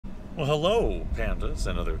Well, hello, pandas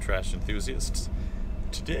and other trash enthusiasts.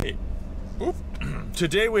 Today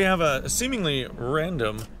we have a seemingly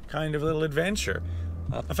random kind of little adventure.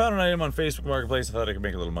 I found an item on Facebook Marketplace. I thought I could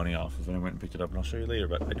make a little money off of it. I went and picked it up, and I'll show you later.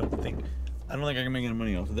 But I don't think I can make any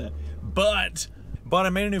money off of that. But I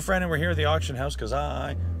made a new friend, and we're here at the auction house because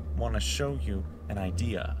I want to show you an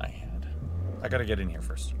idea I had. I gotta get in here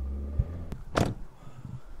first.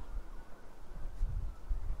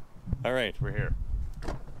 All right, we're here.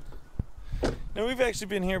 Now, we've actually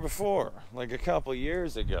been here before, like a couple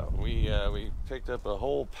years ago. We picked up a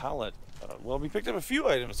whole pallet. Well, we picked up a few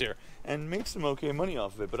items here and made some okay money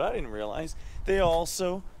off of it, but I didn't realize they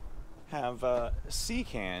also have sea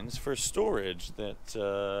cans for storage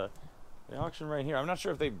that they auction right here. I'm not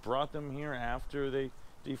sure if they brought them here after they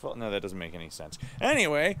default. No, that doesn't make any sense.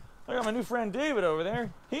 Anyway, I got my new friend David over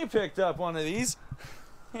there. He picked up one of these.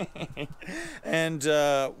 And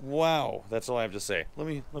wow, that's all I have to say. Let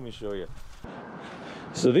me show you.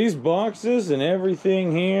 So these boxes and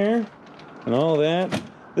everything here and all that,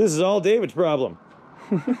 this is all David's problem.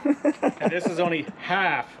 And this is only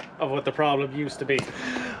half of what the problem used to be.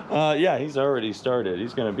 Yeah, he's already started.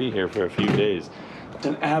 He's gonna be here for a few days. It's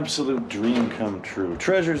an absolute dream come true.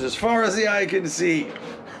 Treasures as far as the eye can see.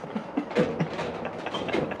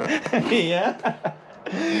 Yeah.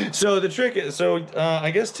 So the trick is,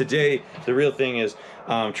 I guess today the real thing is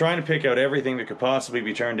trying to pick out everything that could possibly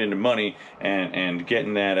be turned into money and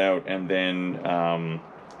getting that out, and then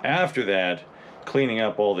after that cleaning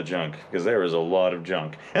up all the junk, because there is a lot of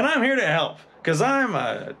junk. And I'm here to help, because I'm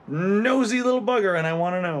a nosy little bugger and I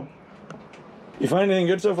want to know. You find anything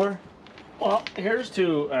good so far? Well, here's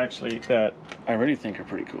two actually that I really think are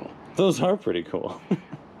pretty cool. Those are pretty cool.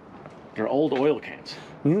 They're old oil cans.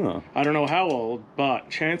 Yeah. I don't know how old, but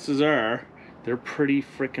chances are they're pretty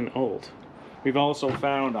freaking old. We've also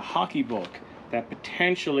found a hockey book that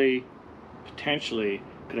potentially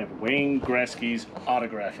could have Wayne Gretzky's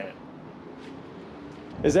autograph in it.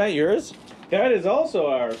 Is that yours? That is also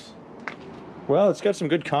ours. Well, it's got some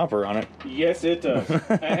good copper on it. Yes, it does.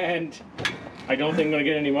 And I don't think I'm going to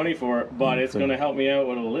get any money for it, but it's going to help me out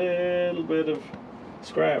with a little bit of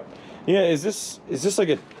scrap. Yeah, is this like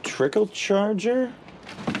a trickle charger?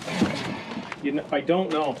 You know, I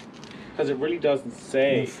don't know, because it really doesn't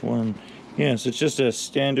say. F1. Yes, it's just a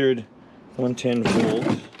standard 110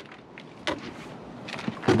 volt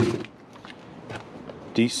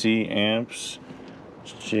DC amps.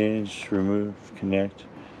 Change, remove, connect,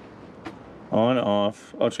 on,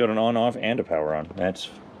 off. Oh, it's got an on, off, and a power on.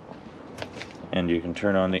 And you can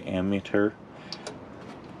turn on the ammeter.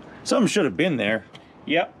 Something should have been there.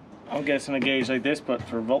 Yep, I'm guessing a gauge like this, but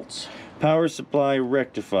for volts. Power supply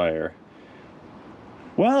rectifier.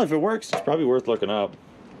 Well, if it works, it's probably worth looking up.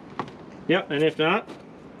 Yep, and if not,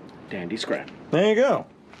 dandy scrap. There you go.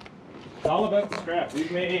 It's all about the scrap.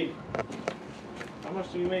 We've made, how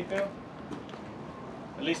much do we make now?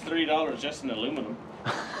 At least $30 just in aluminum.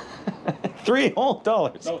 $3 whole.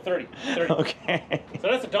 No, 30. Okay. So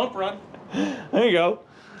that's a dump run. There you go.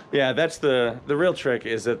 Yeah, that's the real trick,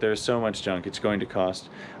 is that there's so much junk. It's going to cost,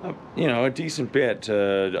 you know, a decent bit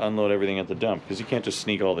to unload everything at the dump, because you can't just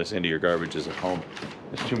sneak all this into your garbages at home.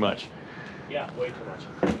 It's too much. Yeah, way too much.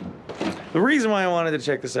 The reason why I wanted to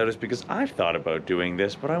check this out is because I've thought about doing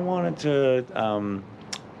this, but I wanted to,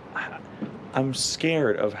 I'm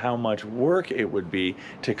scared of how much work it would be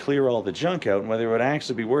to clear all the junk out and whether it would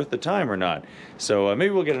actually be worth the time or not. So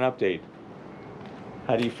maybe we'll get an update.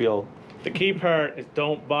 How do you feel? The key part is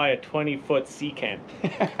don't buy a 20-foot sea can.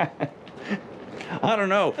 I don't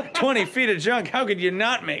know. 20 feet of junk, how could you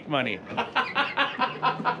not make money?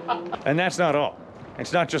 And that's not all.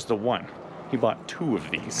 It's not just the one. He bought 2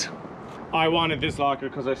 of these. I wanted this locker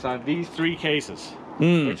because I saw these 3 cases,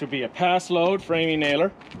 which would be a pass load framing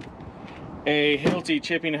nailer, a Hilti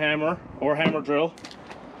chipping hammer or hammer drill,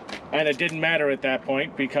 and it didn't matter at that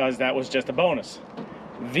point because that was just a bonus.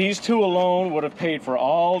 These 2 alone would have paid for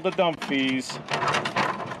all the dump fees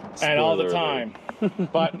and all the time,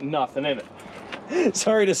 but nothing in it.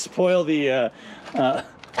 Sorry to spoil the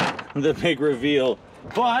big reveal,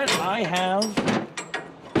 but I have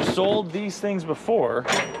sold these things before.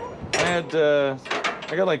 I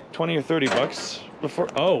got like 20 or 30 bucks before.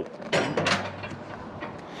 Oh.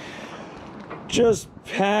 Just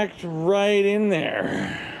packed right in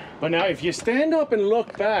there. But now if you stand up and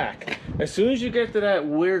look back, as soon as you get to that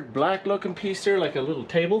weird black looking piece there, like a little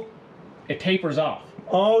table, it tapers off.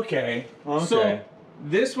 Okay. So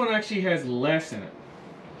this one actually has less in it.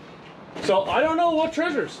 So I don't know what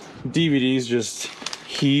treasures. DVDs just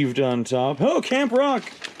heaved on top. Oh, Camp Rock.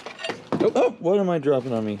 Oh, what am I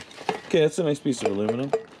dropping on me? Okay, that's a nice piece of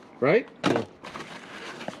aluminum. Right? Yeah.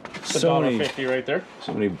 It's $1.50 right there.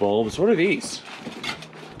 So many bulbs. What are these?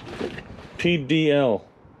 PDL.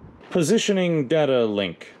 Positioning data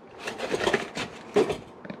link.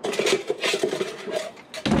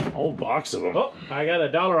 Whole box of them. Oh, I got a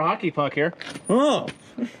 $1 hockey puck here. Oh.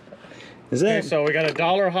 Is that? Okay, so we got a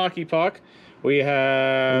 $1 hockey puck. We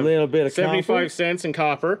have a little bit of 75 cents in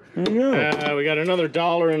copper. There you go. We got another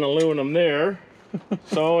 $1 in aluminum there.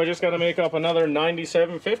 So I just got to make up another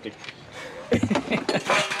 $97.50.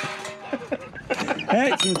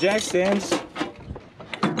 Hey, some jack stands.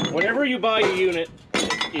 Whenever you buy a unit,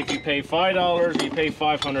 if you pay $5, you pay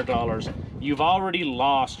 $500. You've already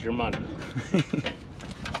lost your money.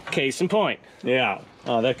 Case in point. Yeah.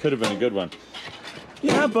 Oh, that could have been a good one.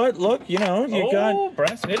 Yeah, but look, you know, you got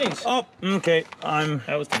brass fittings. Oh, okay.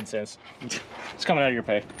 That was 10 cents. It's coming out of your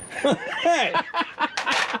pay. Hey!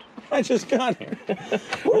 I just got here.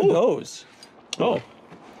 What are those? Oh,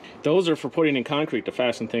 those are for putting in concrete to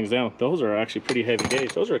fasten things down. Those are actually pretty heavy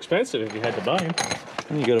gauge. Those are expensive if you had to buy them.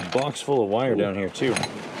 And you got a box full of wire down here too.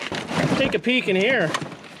 Take a peek in here.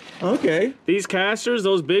 Okay. These casters,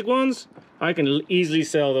 those big ones, I can easily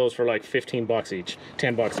sell those for like 15 bucks each,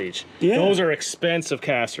 10 bucks each. Yeah. Those are expensive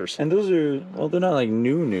casters. And those are, well, they're not like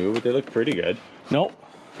new, but they look pretty good. Nope.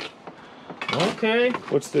 Okay.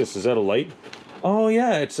 What's this? Is that a light? Oh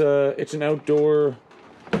yeah, it's an outdoor,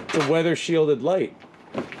 it's a weather shielded light.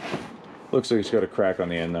 Looks like it's got a crack on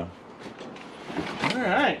the end though. All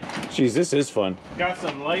right. Jeez, this is fun. Got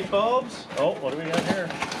some light bulbs. Oh, what do we got here?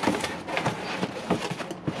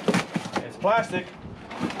 It's plastic.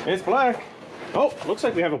 It's black. Oh, looks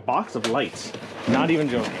like we have a box of lights. Not even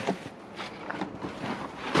joking.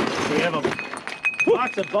 We have a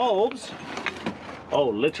box of bulbs. Oh,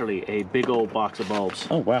 literally a big old box of bulbs.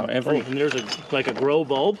 Oh wow, And there's like a grow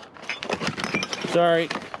bulb. Sorry.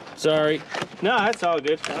 No, that's all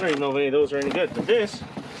good. I don't even know if any of those are any good. But this,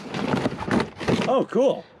 Oh,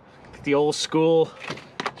 cool. the old school,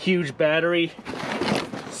 huge battery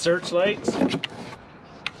searchlights.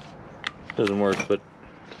 Doesn't work, but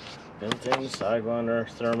Built-in sidewinder,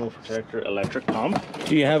 thermal protector, electric pump.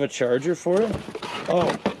 do you have a charger for it?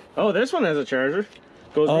 Oh, this one has a charger.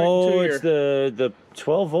 Goes right Oh, into it's the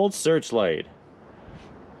 12-volt searchlight.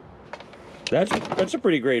 That's a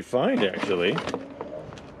pretty great find, actually.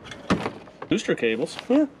 booster cables.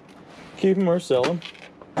 Yeah. Keep them or sell them.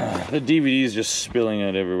 The DVD is just spilling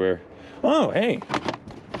out everywhere. Oh, hey.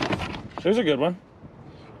 There's a good one.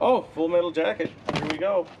 Oh, Full Metal Jacket. Here we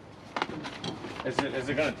go. Is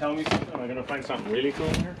it gonna tell me something? Am I gonna find something really cool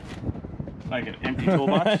in here? Like an empty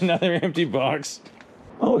toolbox? Another empty box.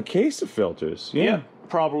 Oh, a case of filters. Yeah.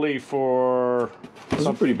 Probably for This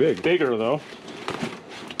is pretty big. bigger though.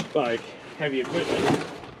 Like heavy equipment.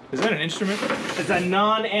 Is that an instrument? It's a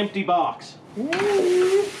non-empty box.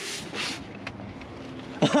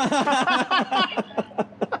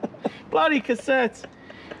 Bloody cassettes.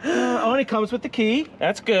 Only comes with the key.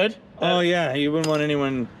 That's good. Oh, yeah. You wouldn't want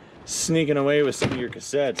anyone sneaking away with some of your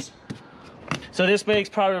cassettes. So this makes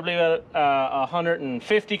probably about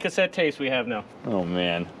 150 cassette tapes we have now. Oh,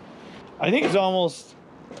 man. I think it's almost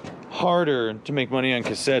harder to make money on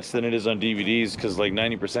cassettes than it is on DVDs because, like,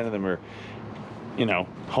 90% of them are, you know,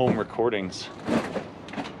 home recordings.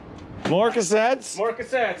 More cassettes? More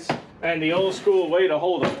cassettes. And the old school way to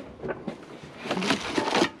hold them.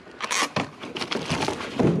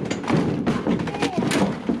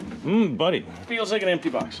 Buddy. Feels like an empty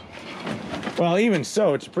box. Well, even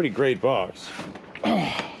so, it's a pretty great box.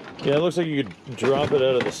 Yeah, it looks like you could drop it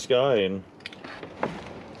out of the sky and...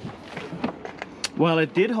 Well,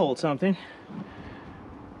 it did hold something.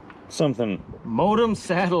 Something. Modem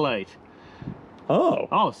satellite. Oh.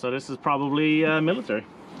 Oh, so this is probably military.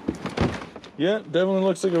 Yeah, definitely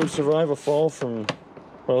looks like it would survive a fall from,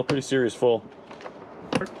 well, a pretty serious fall.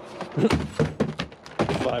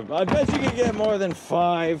 5. I bet you could get more than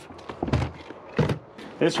 5.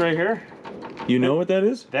 This right here, You know what that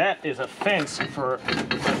is? that is a fence for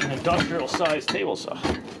an industrial sized table saw.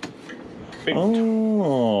 Big.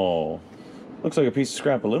 Oh. Looks like a piece of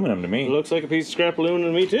scrap aluminum to me. Looks like a piece of scrap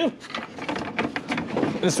aluminum to me too.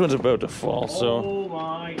 This one's about to fall, so... Oh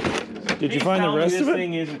my goodness. Did you Please find the tell me rest this of it?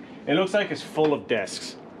 thing isn't. It looks like it's full of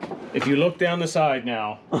desks. If you look down the side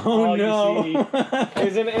now, Oh, all no. you see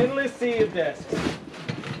is an endless sea of desks.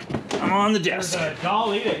 I'm on the There's desk. a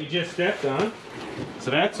dolly that you just stepped on,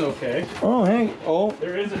 so that's okay. Oh, hey. Oh,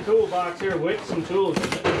 There is a toolbox here with some tools in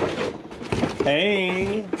it.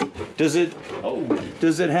 hey. Does it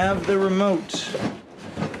have the remote?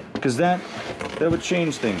 Because that would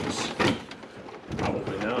change things.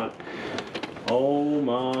 Probably not. Oh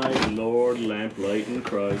my Lord, lamplight and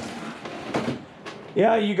Christ.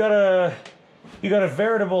 Yeah, you gotta You got a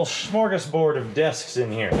veritable smorgasbord of desks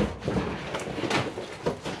in here.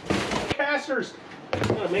 Casters.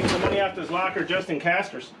 I'm gonna make some money off this locker just in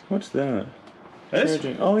casters. What's that? This?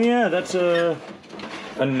 Charging. Oh yeah, that's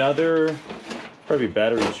another probably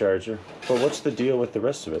battery charger. But what's the deal with the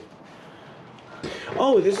rest of it?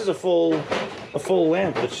 Oh, this is a full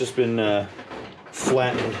lamp that's just been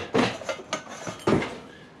flattened.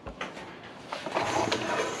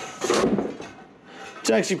 It's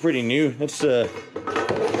actually pretty new. That's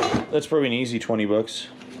probably an easy 20 bucks.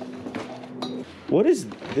 What is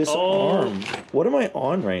this arm? What am I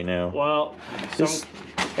on right now? Well,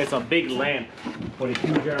 it's a big lamp with a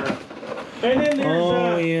huge arm. And then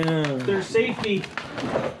there's there's safety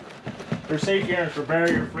arms for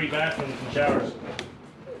barrier-free bathrooms and showers.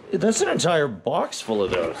 That's an entire box full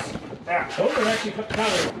of those. Yeah, those are actually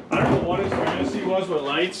colored. I don't know what his fantasy was with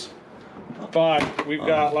lights, but we've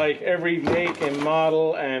got like every make and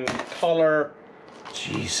model and color.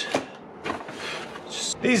 Jeez.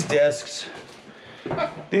 These desks,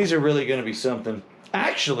 these are really going to be something.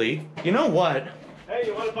 Actually, you know what? Hey,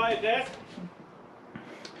 you want to buy a desk?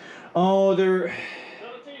 Oh, they're...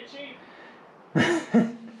 Sell it to you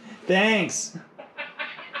cheap. Thanks.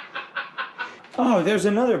 Oh, there's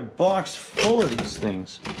another box full of these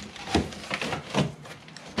things.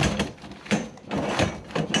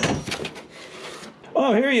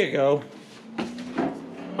 Oh, here you go.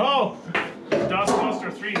 Oh,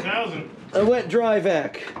 Dustbuster 3000. A wet dry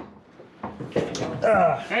vac.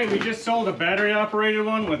 Hey, we just sold a battery operated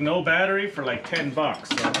one with no battery for like 10 bucks.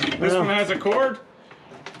 So this one has a cord.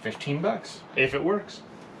 15 bucks if it works.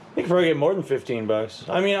 You can probably get more than 15 bucks.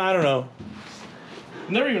 I mean, I don't know.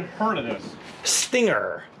 Never even heard of this.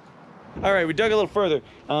 Stinger. All right, we dug a little further.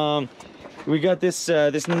 We got this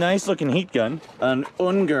this nice looking heat gun, an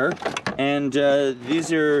Unger, and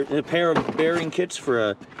these are a pair of bearing kits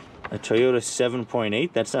for a Toyota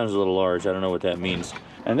 7.8. That sounds a little large. I don't know what that means.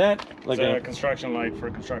 And that, like it's a construction light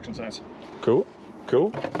for construction size. Cool,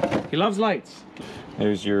 cool. He loves lights.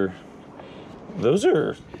 There's your. Those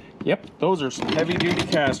are. Yep, those are some heavy-duty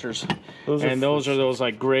casters. Those are those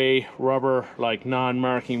like gray rubber, like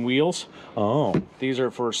non-marking wheels. Oh, these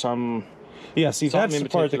are for some. Yeah, see, that's the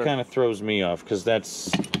part that kind of throws me off because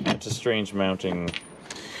that's a strange mounting.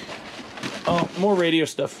 Oh, more radio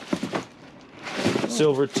stuff.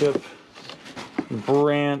 Silver tip.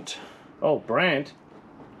 Brandt. Oh, Brandt.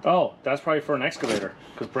 Oh, that's probably for an excavator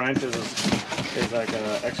because Brandt is like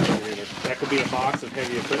an excavator. That could be a box of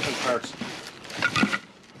heavy equipment parts.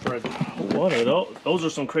 What are those? Those are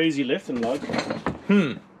some crazy lifting lugs.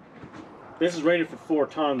 This is rated for 4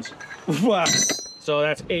 tons. Wow. So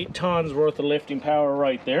that's 8 tons worth of lifting power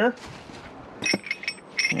right there.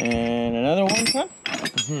 And another 1 ton.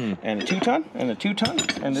 And a 2 ton. And a 2 ton.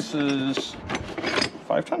 And this is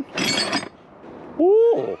 5 ton.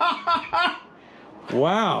 Ooh.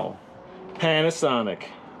 Wow. Panasonic.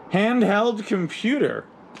 Handheld computer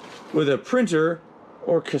with a printer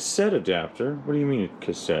or cassette adapter. What do you mean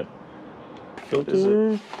cassette?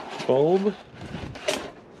 Filter, bulb,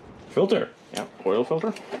 filter. Yeah, oil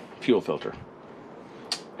filter, fuel filter.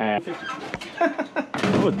 And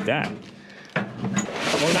How about that?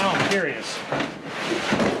 well, now I'm curious.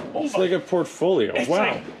 It's like a portfolio. It's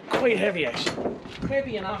wow. like quite heavy, actually.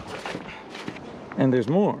 Heavy and awkward. And there's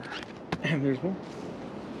more. And there's more.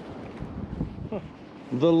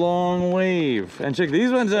 The long wave. And check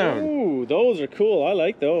these ones out. Ooh, those are cool. I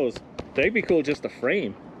like those. They'd be cool just to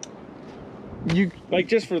frame. You like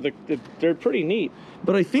just for they're pretty neat.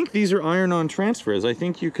 But I think these are iron-on transfers. I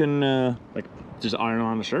think you can like just iron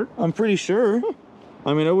on the shirt. I'm pretty sure.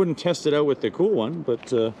 I mean, I wouldn't test it out with the cool one,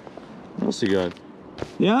 but what else you got?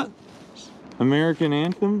 Yeah, American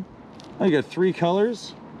anthem. I got 3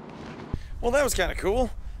 colors. Well, that was kind of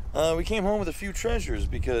cool. We came home with a few treasures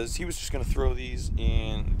because he was just going to throw these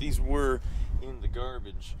in. These were in the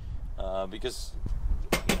garbage because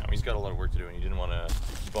you know he's got a lot of work to do and he didn't want to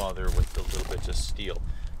bother with the little bits of steel.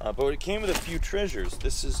 But it came with a few treasures.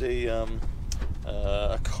 This is a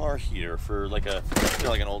car heater for like a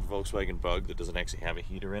like an old Volkswagen Bug that doesn't actually have a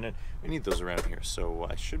heater in it. We need those around here, so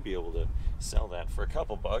I should be able to sell that for a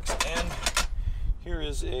couple bucks. And here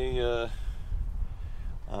is a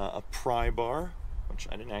pry bar, which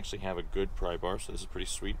I didn't actually have a good pry bar, so this is pretty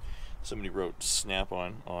sweet. Somebody wrote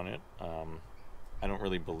Snap-on on it. I don't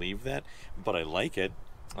really believe that, but I like it.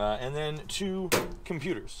 And then 2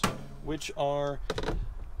 computers, which are,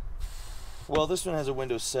 well, this one has a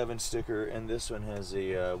Windows 7 sticker, and this one has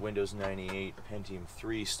a Windows 98 Pentium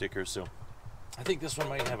 3 sticker, so I think this one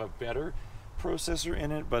might have a better processor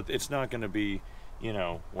in it, but it's not going to be, you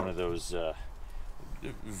know, one of those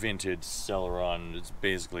vintage Celeron. It's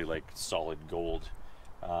basically like solid gold.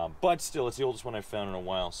 But still, it's the oldest one I've found in a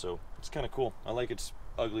while, so it's kind of cool. I like its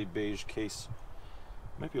ugly beige case.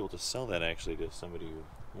 Might be able to sell that actually to somebody who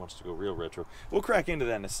wants to go real retro. We'll crack into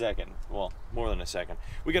that in a second. Well, more than a second.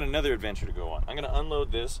 We got another adventure to go on. I'm going to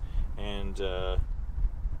unload this and,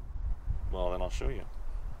 well, then I'll show you.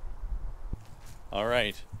 All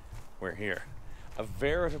right, we're here. A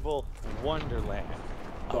veritable wonderland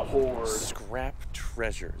of scrap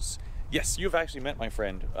treasures. Yes, you've actually met my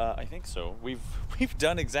friend. I think so. We've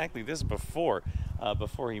done exactly this before.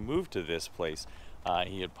 Before he moved to this place,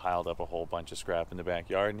 he had piled up a whole bunch of scrap in the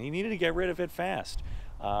backyard, and he needed to get rid of it fast.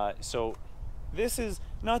 So this is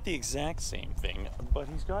not the exact same thing, but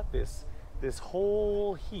he's got this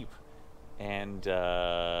whole heap, and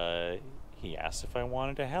he asked if I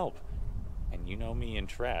wanted to help. And you know me and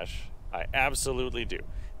trash, I absolutely do.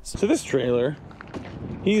 So this trailer,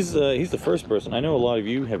 he's the first person. I know a lot of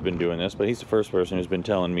you have been doing this, but he's the first person who's been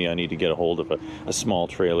telling me I need to get a hold of a small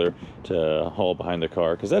trailer to haul behind the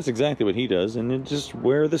car, because that's exactly what he does, and it's just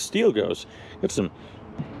where the steel goes. Got some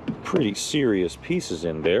pretty serious pieces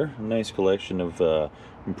in there. A nice collection of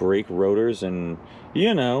brake rotors and,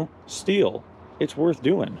 you know, steel. It's worth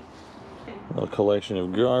doing. A collection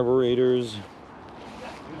of carburetors.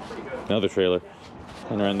 Another trailer.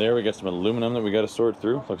 And around there we got some aluminum that we got to sort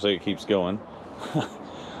through. Looks like it keeps going.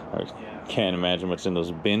 I can't imagine what's in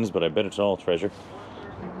those bins, but I bet it's all treasure.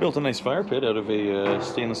 Built a nice fire pit out of a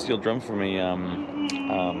stainless steel drum from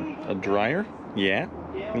a dryer. Yeah.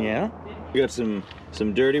 We got some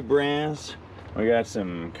dirty brass. We got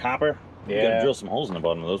some copper. Yeah. We got to drill some holes in the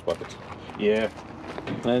bottom of those buckets. Yeah.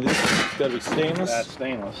 And this has got to be stainless. That's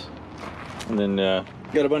stainless. And then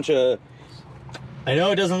got a bunch of. I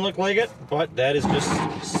know it doesn't look like it, but that is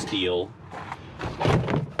just steel.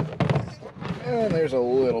 And there's a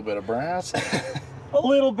little bit of brass. A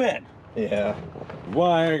little bit. Yeah.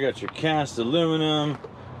 Wire, got your cast aluminum.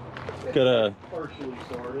 Got a partially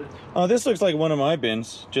sorted. Oh, this looks like one of my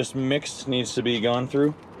bins. Just mixed, needs to be gone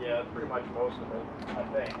through. Yeah, pretty much most of it, I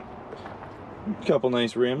think. Couple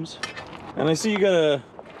nice rims. And I see you got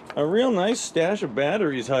a real nice stash of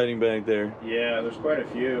batteries hiding back there. Yeah, there's quite a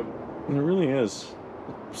few. It really is.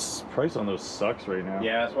 The price on those sucks right now.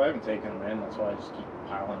 Yeah, that's why I haven't taken them in. That's why I just keep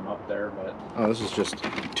piling them up there. But oh, this is just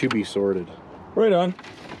to be sorted. Right on.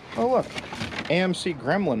 Oh look, AMC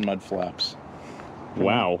Gremlin mud flaps.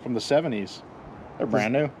 Wow. From the 70s. They're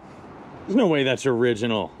brand new. There's no way that's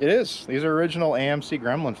original. It is. These are original AMC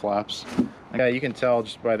Gremlin flaps. Yeah, you can tell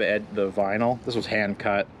just by the vinyl. This was hand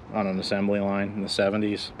cut on an assembly line in the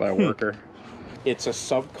 70s by a worker. It's a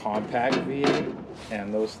subcompact V8,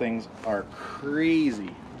 and those things are crazy.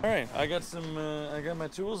 All right, I got some. I got my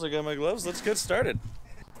tools. I got my gloves. Let's get started.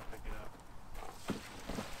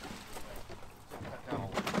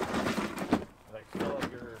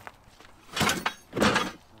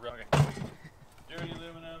 Dirty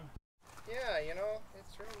aluminum. Yeah, you know,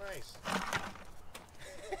 it's real nice.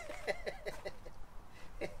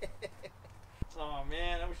 Oh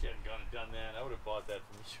man, I wish I hadn't gone and done that. I would have bought that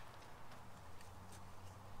from you.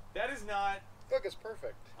 That is not. Look, it's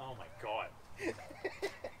perfect. Oh my god.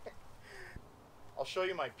 I'll show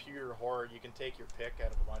you my pure hoard. You can take your pick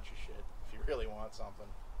out of a bunch of shit if you really want something.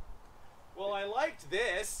 Well, I liked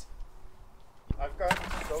this. I've got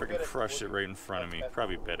so freaking crushed it right in front of me.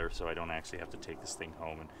 Probably better so I don't actually have to take this thing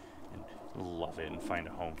home and love it and find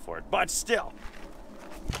a home for it. But still.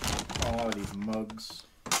 A lot of these mugs.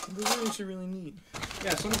 These are really neat.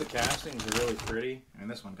 Yeah, some of the castings are really pretty. I mean,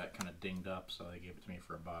 this one got kind of dinged up, so they gave it to me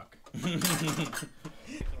for $1.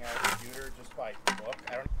 Picking out a computer just by look.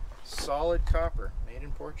 Solid copper, made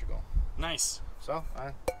in Portugal. Nice. So,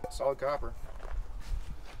 solid copper.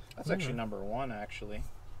 That's actually #1, actually.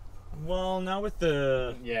 Well, not with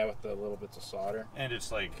the. Yeah, with the little bits of solder. And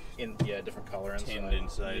it's like. Different color inside. Tinned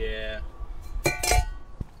inside. Yeah.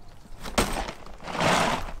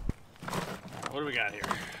 What do we got here?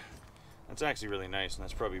 That's actually really nice, and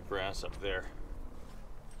that's probably brass up there.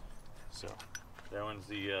 So, that one's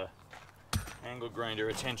the angle grinder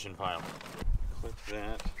attention pile. Clip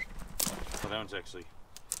that. Well, that one's actually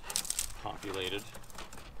populated.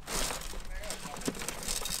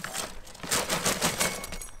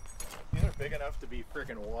 These are big enough to be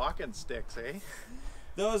freaking walking sticks, eh?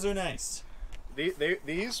 Those are nice.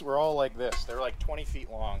 These were all like this. They were like 20 feet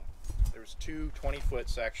long. There was two 20-foot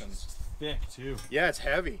sections. Thick too. Yeah, it's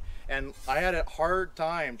heavy, and I had a hard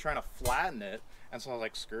time trying to flatten it, and so I was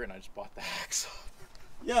like, screw it, and I just bought the hacksaw.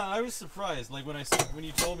 Yeah, I was surprised. Like when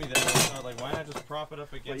you told me that, I thought like, why not just prop it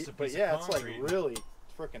up against a piece of concrete? It's like really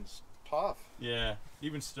freaking tough. Yeah,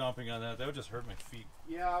 even stomping on that would just hurt my feet.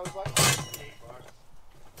 Yeah, I was like, $8.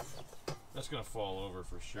 That's gonna fall over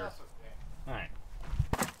for sure. That's okay. All right.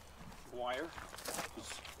 Wire.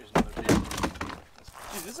 Here's another big one.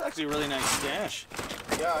 Geez, this is actually a really nice stash.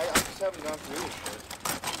 Yeah, I just haven't gone through this shit.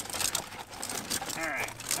 All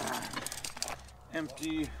right.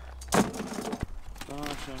 Empty.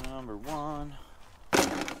 Box number 1.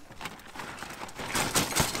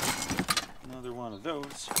 Another one of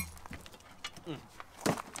those.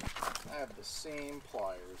 I have the same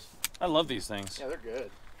pliers. I love these things. Yeah, they're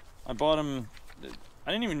good. I bought them.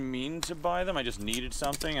 I didn't even mean to buy them. I just needed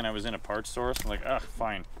something, and I was in a parts store. So I'm like, ugh,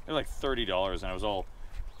 fine. They're like $30, and I was all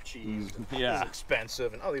Cheese. yeah. This is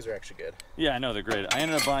expensive, and oh, these are actually good. Yeah, I know they're great. I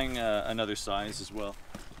ended up buying another size as well.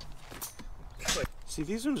 See,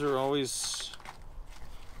 these ones are always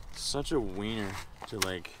such a wiener to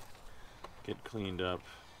like get cleaned up.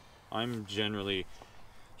 I'm generally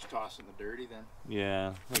Just toss in the dirty then.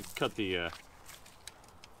 yeah, like cut the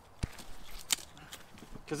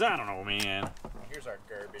cause I don't know, man. Here's our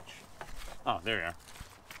garbage. Oh, there you are.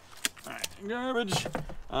 All right, garbage.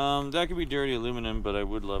 That could be dirty aluminum, but I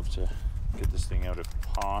would love to get this thing out if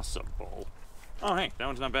possible. Oh, hey, that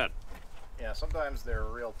one's not bad. Yeah, sometimes they're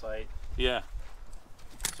real tight. Yeah.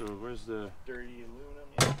 So where's the Dirty aluminum,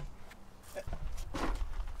 yeah.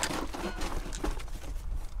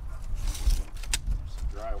 Some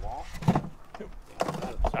drywall.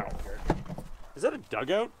 Is that a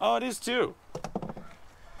dugout? Oh, it is too.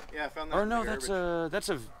 Yeah, I found that. Or in no, the that's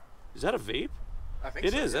garbage. is that a vape? I think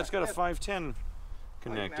It so, is. yeah. That's got a Yeah, 510 you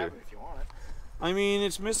can connector. have it if you want it. I mean,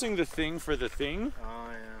 it's missing the thing for the thing. Oh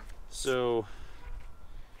yeah. So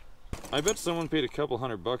I bet someone paid a couple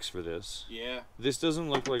 $100 for this. Yeah. This doesn't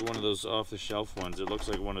look like one of those off-the-shelf ones. It looks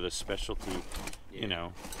like one of the specialty, you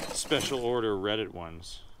know, special order Reddit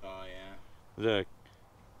ones. Oh yeah. The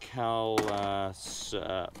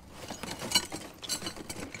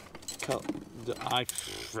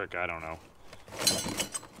I don't know.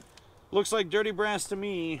 Looks like dirty brass to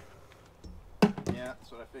me. Yeah,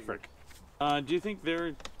 that's what I figured. Frick. Do you think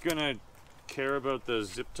they're gonna care about the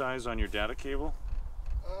zip ties on your data cable?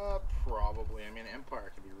 Probably. I mean,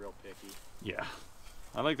 Empire can be real picky. Yeah.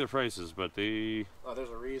 I like their prices, but they... Oh, there's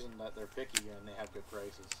a reason that they're picky and they have good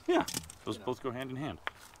prices. Yeah. Those You know. both go hand in hand.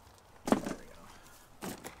 There we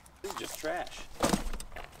go. This is just trash.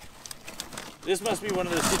 This must be one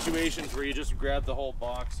of those situations where you just grab the whole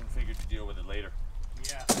box and figure to deal with it later.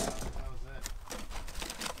 Yeah, that was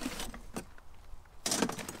it.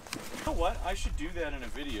 You know what? I should do that in a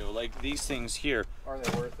video, like these things here. Are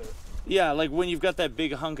they worth it? Yeah, like when you've got that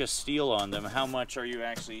big hunk of steel on them, how much are you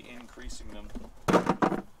actually increasing them?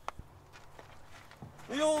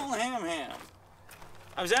 The old ham.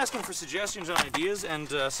 I was asking for suggestions on ideas, and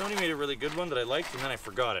somebody made a really good one that I liked, and then I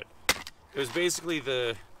forgot it. It was basically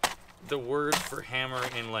the word for hammer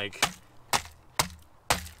in like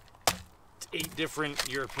 8 different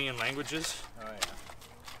European languages. Oh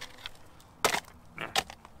yeah.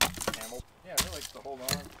 Camel. Yeah, it really likes to hold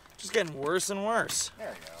on. Just getting worse and worse. There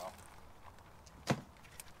you go.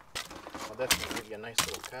 Well, that's gonna give you a nice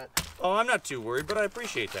little cut. Oh, I'm not too worried, but I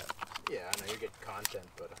appreciate that. Yeah, I know you get content,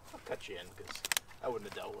 but I'll cut you in because I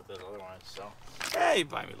wouldn't have dealt with it otherwise. So. Hey, you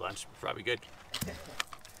buy me lunch, probably good.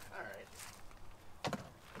 All right.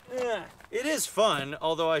 Yeah, it is fun,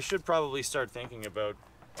 although I should probably start thinking about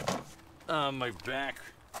my back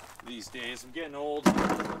these days. I'm getting old.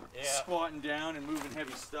 Yeah. Squatting down and moving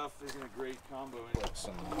heavy stuff isn't a great combo. Put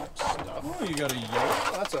some stuff. Oh, you got a yoke.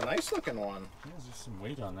 Oh, that's a nice looking one. Yeah, there's some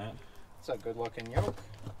weight on that. It's a good looking yoke.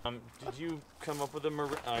 Did you come up with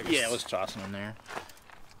a Yeah, I was tossing in there.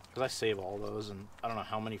 Because I save all those, and I don't know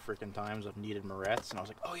how many freaking times I've needed morettes, and I was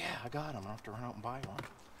like, oh yeah, I got them. I don't have to run out and buy one.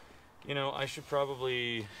 You know, I should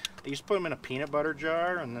probably... I used to put them in a peanut butter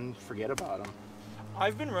jar and then forget about them.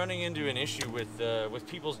 I've been running into an issue with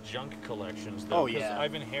people's junk collections, though. Oh, yeah.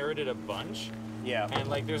 I've inherited a bunch, Yeah. and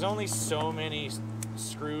like there's only so many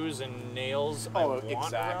screws and nails I want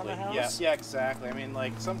around the house. Yeah, yeah, exactly. I mean,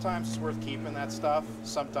 like, sometimes it's worth keeping that stuff.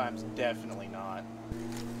 Sometimes definitely not.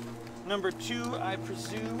 Number 2, I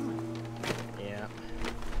presume. Yeah.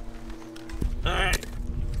 All right.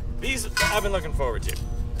 These I've been looking forward to.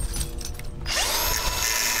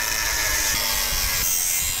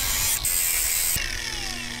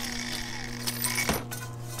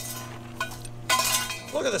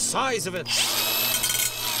 Look at the size of it.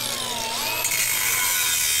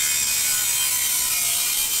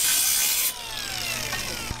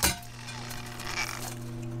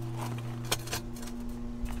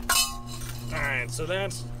 All right, so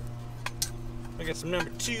that's, I got some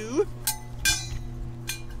number 2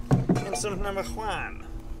 and some number 1.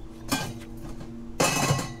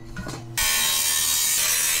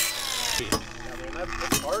 Now they're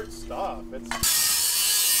it's hard stuff.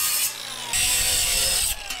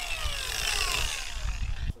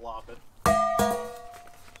 Flop it.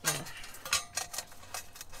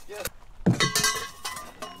 Yeah.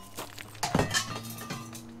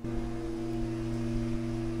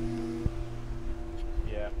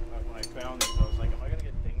 Yeah, when I found these, I was like, am I going to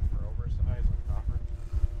get dinged for oversized with copper?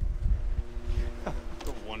 It's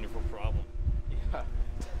a wonderful problem. Yeah.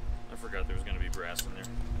 I forgot there was going to be brass in there.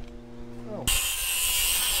 Oh.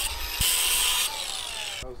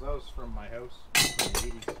 That was from my house from the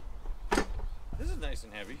 80s. This is nice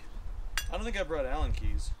and heavy. I don't think I brought Allen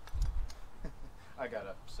keys. I got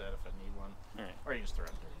a set if I need one. All right. Or you just throw it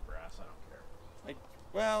in dirty brass, I don't care.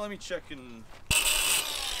 Well, let me check and...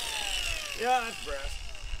 Yeah, that's brass.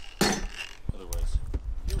 Otherwise.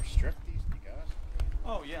 You ever strip these, you guys?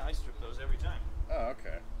 Oh, yeah, I strip those every time. Oh,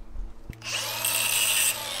 okay.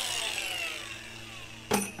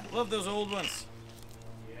 Love those old ones.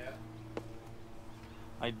 Yeah.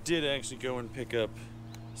 I did actually go and pick up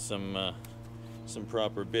some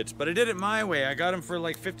proper bits, but I did it my way. I got them for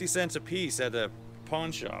like 50 cents a piece at a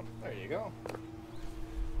pawn shop. There you go.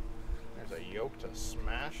 There's a yoke to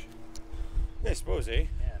smash. Yeah, I suppose, eh?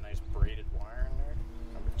 Yeah, nice braided wire in there.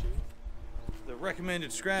 Number 2. The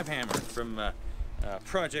recommended scrap hammer from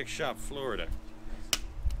Project Shop, Florida.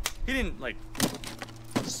 He didn't like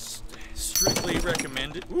strictly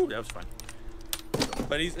recommend it. Ooh, that was fun.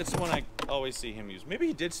 But it's the one I always see him use. Maybe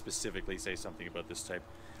he did specifically say something about this type.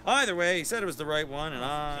 Either way, he said it was the right one, and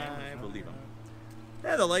I believe him.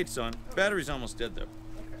 Yeah, the light's on. Battery's almost dead, though.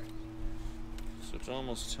 Okay. So it's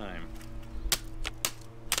almost time.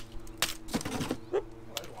 Well,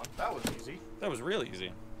 there's one. That was easy. That was real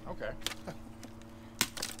easy. Okay.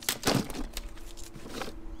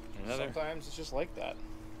 Another. Sometimes it's just like that.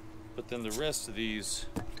 But then the rest of these...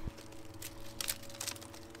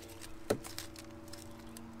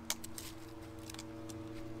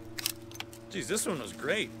 Geez, this one was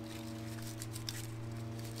great.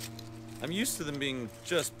 I'm used to them being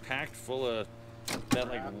just packed full of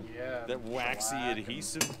that that waxy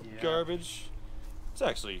adhesive garbage. It's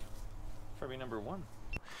actually probably number 1.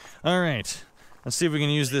 All right, let's see if we can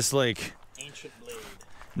use this like ancient blade.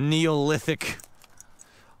 Neolithic.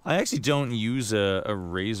 I actually don't use a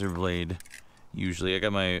razor blade usually. I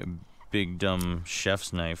got my big dumb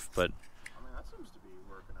chef's knife, but I mean, that seems to be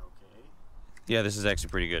working okay. yeah, this is actually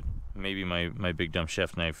pretty good. Maybe my big dumb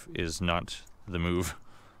chef knife is not the move.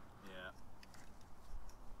 Yeah.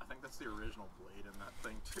 I think that's the original blade in that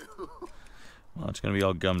thing too. Well, it's gonna be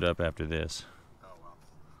all gummed up after this. Oh well.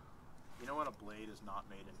 You know when a blade is not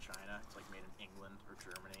made in China? It's like made in England or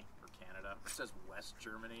Germany or Canada. It says West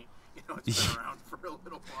Germany. You know, it's been around for a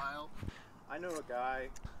little while. I know a guy.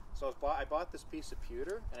 So I bought this piece of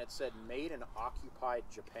pewter, and it said made in occupied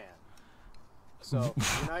Japan. So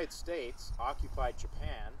the United States occupied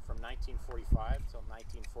Japan from 1945 till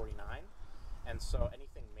 1949. And so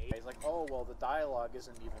anything made, he's like, oh, well, the dialogue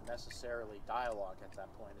isn't even necessarily dialogue at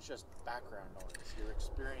that point. It's just background noise. You're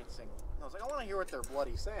experiencing. I was like, I want to hear what they're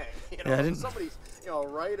bloody saying. You know, yeah, somebody's, a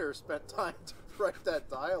writer spent time to write that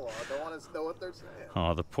dialogue. I want to know what they're saying.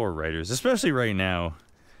 Oh, the poor writers, especially right now.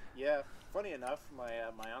 Yeah. Funny enough, my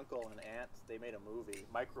uncle and aunt, they made a movie,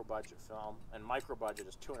 micro-budget film, and micro-budget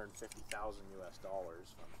is $250,000 US.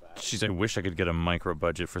 Fun fact. Jeez, I wish I could get a micro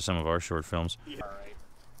budget for some of our short films. Yeah. All right.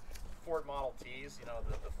 Ford Model Ts,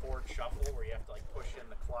 the Ford Shuffle, where you have to like push in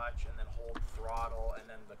the clutch and then hold throttle and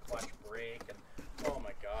then the clutch brake, and oh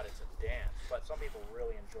my God, it's a dance. But some people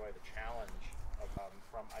really enjoy the challenge of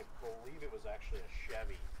from, I believe it was actually a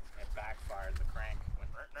Chevy. It backfired, the crank went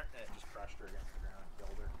and it just crushed her against the ground and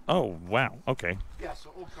killed her. Oh, wow, okay. Yeah,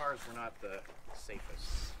 so old cars were not the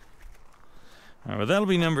safest. All right, well, that'll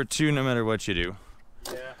be number 2 no matter what you do.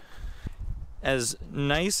 Yeah. As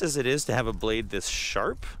nice as it is to have a blade this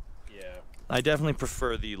sharp, Yeah. I definitely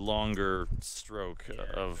prefer the longer stroke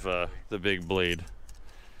of the big blade.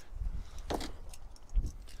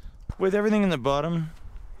 With everything in the bottom,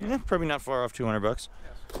 probably not far off $200. Yes.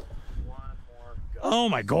 One more go. Oh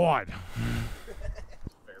my God!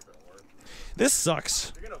 Fair bit of work. This sucks.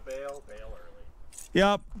 If you're gonna bail early.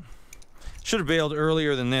 Yep. Should have bailed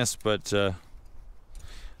earlier than this, but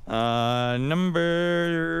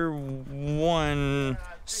number 1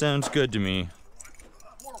 sounds good to me.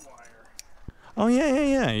 More wire. Oh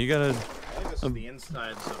yeah. You gotta. I think this is the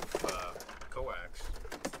insides of coax.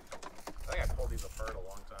 I think I pulled these apart a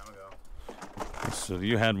long time ago. So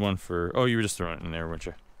you had one for. Oh, you were just throwing it in there, weren't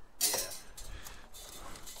you? Yeah.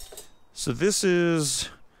 So this is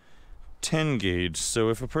 10 gauge. So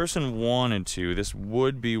if a person wanted to, this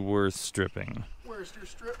would be worth stripping. Where's your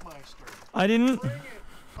strip meister? I didn't. Bring it.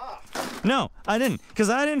 No, I didn't, because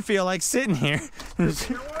I didn't feel like sitting here. You're wearing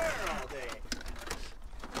all day.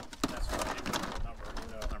 That's fine. Number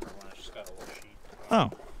one. I just got a little sheet.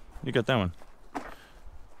 Oh, you got that one.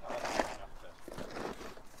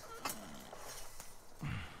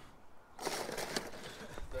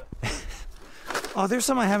 Oh, there's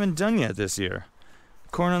some I haven't done yet this year.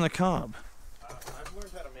 Corn on the cob. I've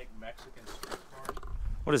learned how to make Mexican street corn.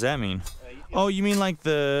 What does that mean? Oh, you mean like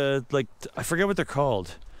the, I forget what they're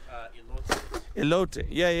called. Elote. Elote.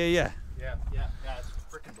 Yeah. Yeah, it's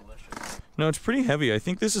freaking delicious. No, it's pretty heavy. I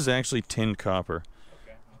think this is actually tinned copper.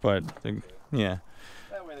 Okay. But, yeah.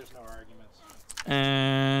 That way there's no arguments.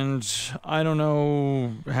 And I don't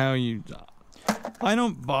know how you... I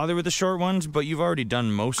don't bother with the short ones, but you've already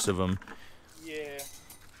done most of them. Yeah.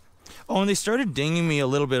 Oh, and they started dinging me a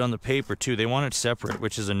little bit on the paper, too. They want it separate,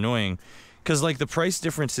 which is annoying. Because, like, the price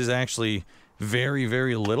difference is actually very,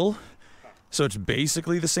 very little. So it's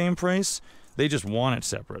basically the same price. They just want it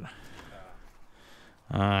separate.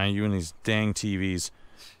 You and these dang TVs.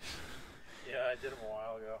 Yeah, I did them a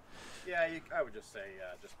while ago. Yeah, I would just say,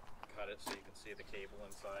 just cut it so you can see the cable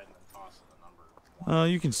inside and then toss in the number 1. Oh,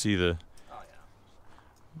 you can see the... Oh, yeah.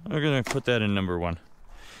 We're going to put that in number 1.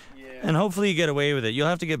 Yeah. And hopefully you get away with it. You'll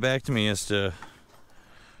have to get back to me as to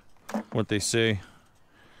what they say.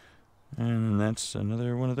 And that's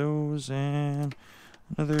another one of those, and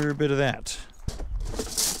another bit of that.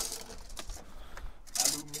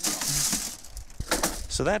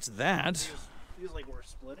 So that's that. Feels like we're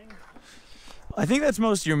splitting. I think that's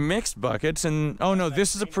most of your mixed buckets, and oh no,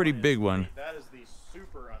 this is a pretty big one. That is the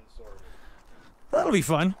super unsorted. That'll be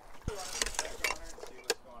fun.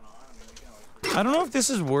 I don't know if this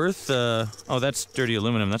is worth. Oh, that's dirty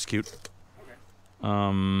aluminum. That's cute.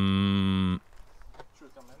 Okay.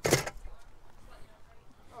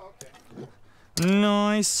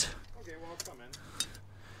 Nice. Okay, well, I'll come in. I'm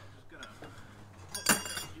just gonna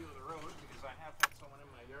view of the road because I have had someone in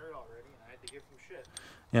my yard already and I had to give them shit.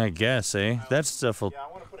 Yeah, I guess, eh? That stuff will... Yeah, I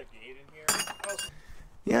want to put a gate in here.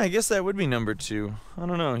 Yeah, I guess that would be number 2. I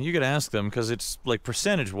don't know. You could ask them, because it's, like,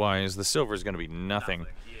 percentage-wise, the silver is going to be nothing.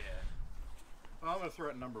 Yeah. Well, I'm going to throw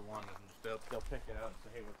it in number 1 and they'll pick it out and say,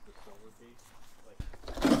 hey, what's the silver piece?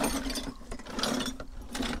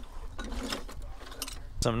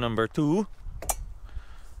 Some number 2.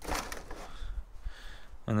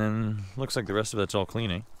 And then, looks like the rest of that's all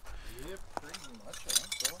cleaning. Yep, pretty much, I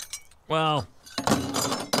think so. Well,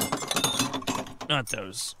 not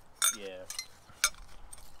those. Yeah.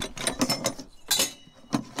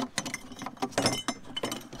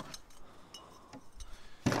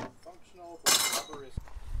 Functional, but rubber is...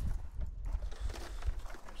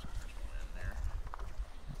 There's one in there.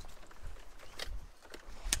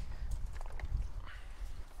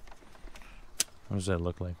 What does that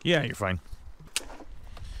look like? Yeah, you're fine.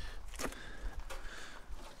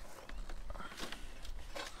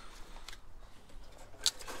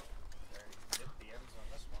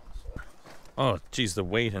 Oh, geez, the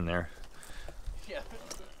weight in there. Yeah.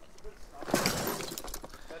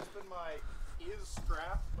 That's been my is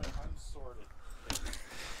scrap, but unsorted.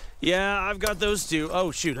 Yeah, I've got those too.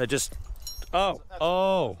 Oh, shoot, I just... Oh, That's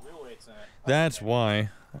oh. wheel weights in it. That's why.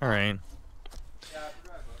 All right. Yeah, I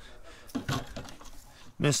forgot about that.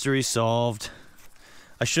 Mystery solved.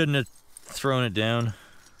 I shouldn't have thrown it down.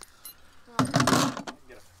 I can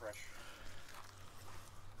get a fresh.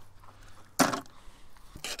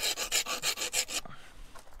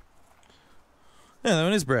 Yeah, that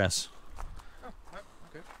one is brass. Oh,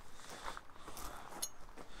 okay.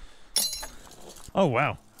 Oh,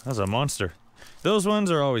 wow. That's a monster. Those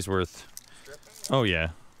ones are always worth... Stripping? Oh, yeah.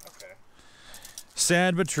 Okay.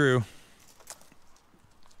 Sad but true.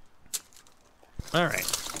 All right.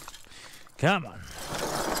 Come on.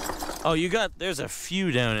 Oh, you got... There's a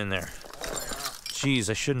few down in there. Jeez,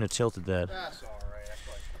 I shouldn't have tilted that. That's alright.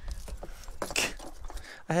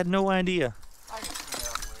 I had no idea. I can clean it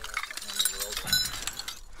up later.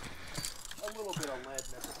 A little bit of lead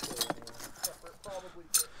necessary. Except probably.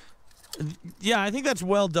 Yeah, I think that's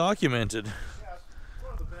well documented. Yeah, it's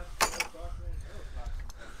one of the best documented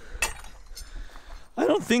aeroplanes. I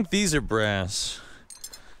don't think these are brass.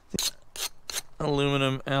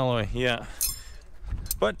 Aluminum alloy, yeah.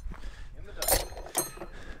 But In the dust.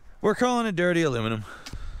 we're calling it dirty aluminum.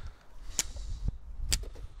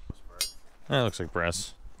 That looks like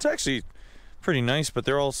brass. It's actually pretty nice, but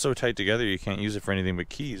they're all so tight together you can't use it for anything but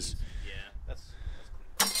keys. Yeah, that's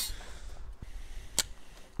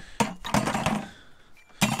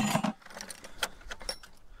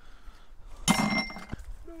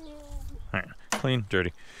Alright, clean,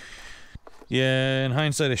 dirty. Yeah, in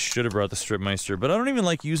hindsight I should have brought the Strip Meister, but I don't even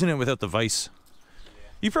like using it without the vise.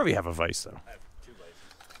 You probably have a vise though. I have 2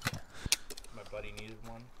 vices. My buddy needed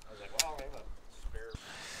one. I was like, well, I have a spare.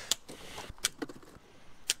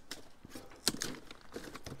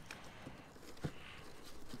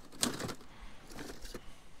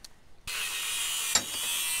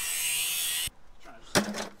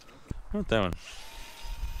 Not that one.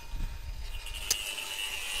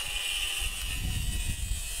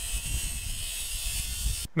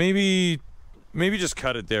 Maybe just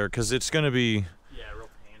cut it there, because it's gonna be. Yeah, real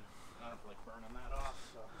pain. I don't like burning that off.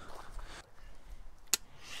 So.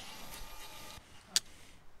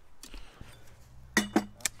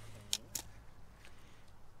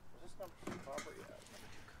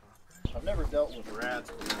 I've never dealt with rats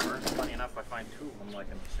before. Funny enough, I find 2 of them like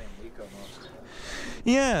in the same week almost.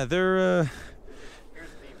 Yeah, they're. Here's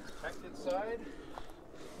the protected side.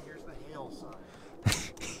 Here's the hail side.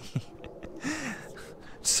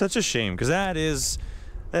 Such a shame, because that is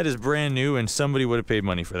brand new, and somebody would have paid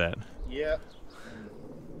money for that. Yeah.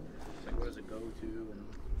 It's like, what does it go to? And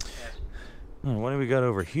Oh, what do we got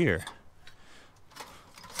over here?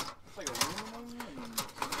 it's like aluminum and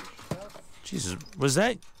stuff. Jesus, was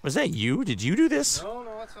that you? Did you do this? No,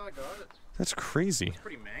 that's how I got it. That's crazy. It's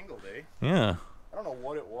pretty mangled, eh? Yeah. I don't know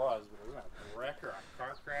what it was, but it was a wreck or a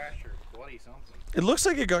car crash or bloody something. It looks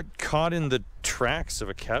like it got caught in the tracks of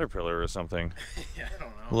a caterpillar or something. Yeah, I don't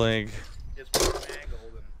know. Like. It's pretty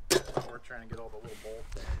mangled, and we're trying to get all the little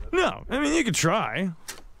bolts out of it. No, I mean you could try.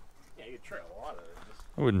 Yeah, you could try a lot of it. Just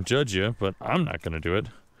I wouldn't judge you, but I'm not gonna do it.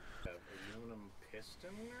 aluminum piston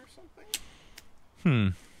or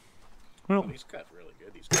something. Well, These cut really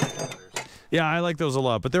good. These cutters. yeah, I like those a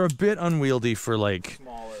lot, but they're a bit unwieldy for like.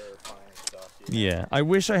 Smaller, finer stuff. Yeah, I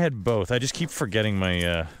wish I had both. I just keep forgetting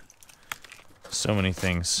my so many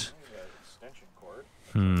things. We got extension cord.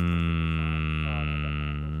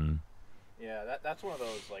 Yeah, that's one of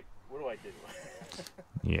those, like, what do I do?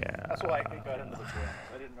 Yeah. That's why I got into the gym.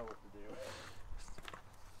 I didn't know what to do.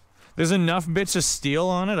 There's enough bits of steel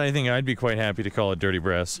on it. I think I'd be quite happy to call it dirty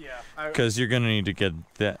brass. Yeah. Because you're gonna need to get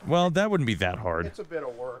that. Well, that wouldn't be that hard. It's a bit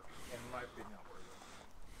of work, in my opinion.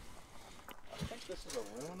 I think this is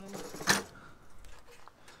aluminum,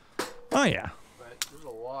 Oh yeah. but there's a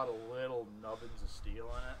lot of little nubbins of steel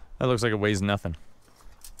in it. That looks like it weighs nothing.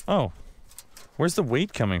 Oh. Where's the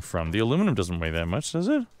weight coming from? The aluminum doesn't weigh that much, does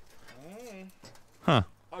it? Huh.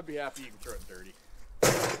 I'd be happy you can throw it dirty.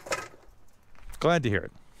 Glad to hear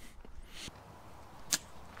it.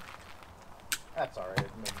 That's alright. It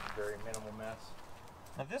made a very minimal mess.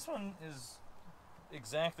 Now this one is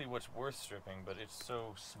exactly what's worth stripping, but it's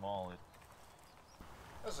so small.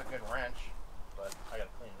 This is a good wrench, but I gotta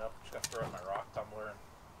clean it up. Just gotta throw it in my rock tumbler and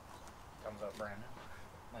it comes out brand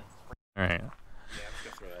new. All right. Yeah, I'm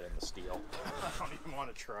just gonna throw that in the steel. I don't even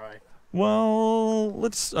want to try. Well,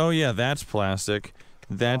 let's. Oh yeah, that's plastic.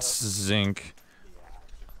 That's zinc.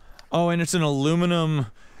 Oh, and it's an aluminum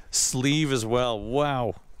sleeve as well.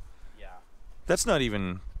 Wow. Yeah. That's not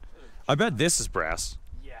even. I bet this is brass.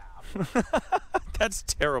 Yeah. That's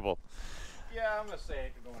terrible. Yeah, I'm gonna say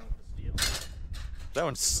it could go in with the steel. That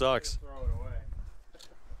one sucks. Throw it away.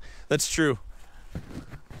 That's true.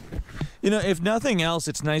 You know, if nothing else,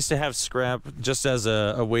 it's nice to have scrap just as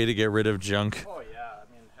a way to get rid of junk. Oh yeah, I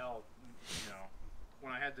mean, hell, you know,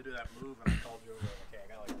 when I had to do that move and I called you over, okay, I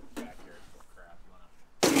got like a backyard full of crap.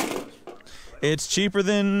 You wanna? It's cheaper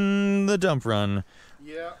than the dump run.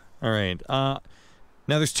 Yeah. All right. Now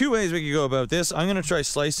there's 2 ways we could go about this. I'm gonna try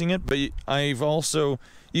slicing it, but I've also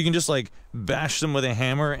you can just like bash them with a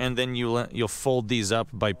hammer and then you'll fold these up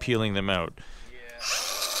by peeling them out. Yeah.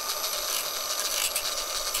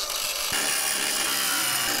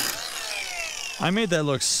 I made that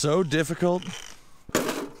look so difficult.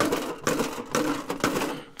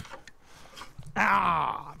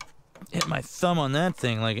 Ah! Hit my thumb on that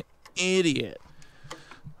thing like an idiot.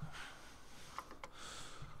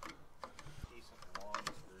 Decent long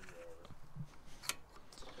screwdriver.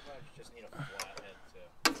 Sometimes you just need a flathead to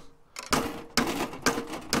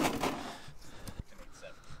make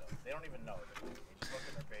 70 though. They don't even know it. They just look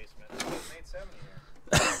in their basement. It's 870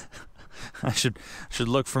 here. I should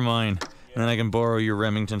look for mine, and then I can borrow your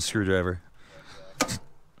Remington screwdriver.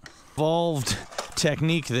 Evolved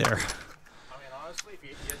technique there. I mean, honestly, if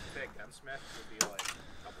you get the big gunsmith, it would be like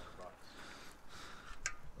a couple of bucks.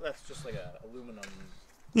 That's just like a aluminum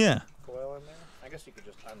Yeah. coil in there. I guess you could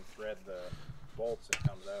just unthread the bolts and it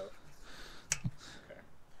comes out. Okay.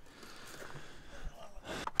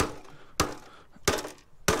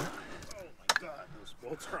 Oh my god, those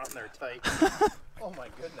bolts are on there tight. Oh my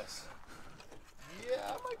goodness. Yeah,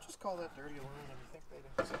 I might just call that dirty aluminum. You think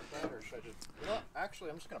they'd accept that, or should I just? You know, actually,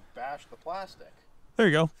 I'm just gonna bash the plastic. There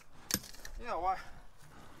you go. Yeah, why?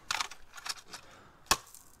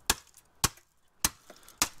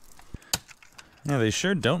 Yeah, they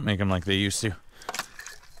sure don't make them like they used to.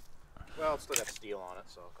 Well, it's still got steel on it,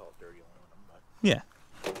 so I'll call it dirty aluminum. But Yeah.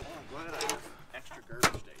 oh, I'm glad I have extra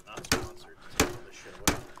garbage day, not sponsored to take all this shit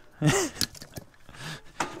away.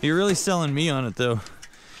 You're really selling me on it, though.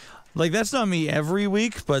 Like, that's not me every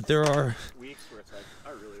week, but there are Weeks where it's like, I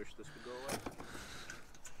really wish this would go away.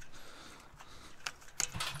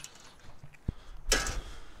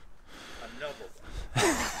 Another one.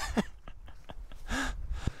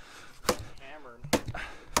 Hammered.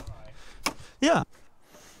 yeah.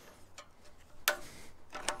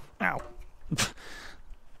 Ow.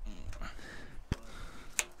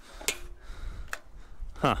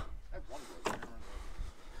 Huh.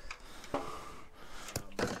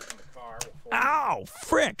 Ow,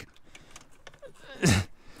 frick.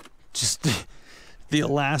 Just the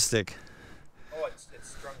elastic. Oh, it's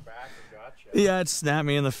strung back and gotcha. Yeah, it snapped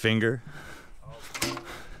me in the finger. Oh,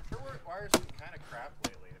 your wires have been kind of crap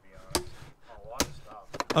lately, to be honest. On a lot of stuff.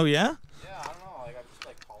 Oh, yeah? Yeah, I don't know. Like, I've just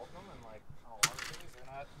like called them and like on a lot of things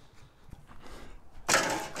they're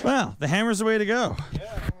not. Well, the hammer's the way to go.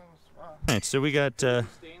 Yeah. Wow. All right, so we got.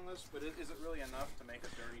 Stainless, but is it really enough to make a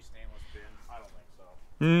dirty stainless bin? I don't think so.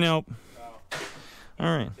 Nope. Oh.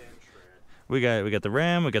 All right. We got the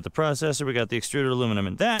RAM, we got the processor, we got the extruded aluminum,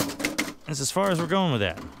 and that is as far as we're going with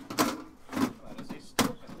that.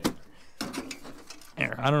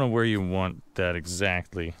 There, I don't know where you want that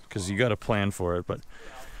exactly, because you got a plan for it, but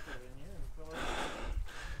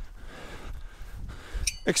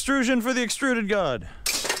extrusion for the extruded god.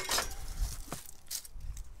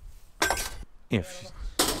 If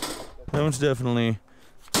that one's definitely,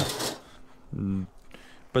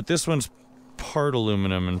 but this one's part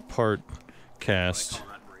aluminum and part cast.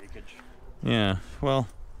 Yeah, well,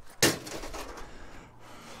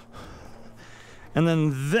 and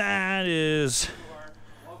then that is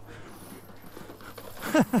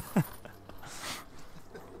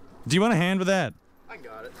do you want a hand with that? I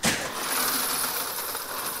got it.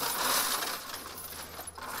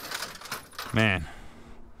 Man.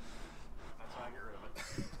 That's how I get rid of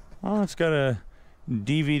it. Oh, it's got a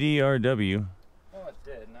DVD RW. Oh, it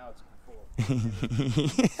did. Now it's full.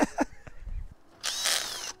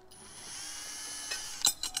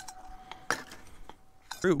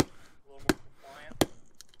 True. A little more compliant.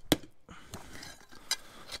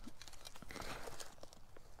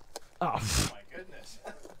 Oh. Oh my goodness.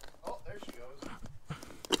 Oh, there she goes.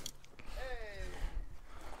 Hey.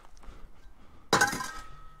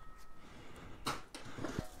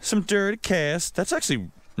 Some dirty cast. That's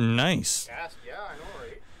actually nice. Cast, yeah, I know,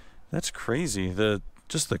 right? That's crazy.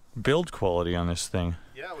 Just the build quality on this thing.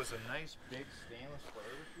 Yeah, it was a nice big stainless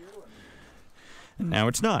flavor fuel. And now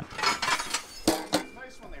it's not. It's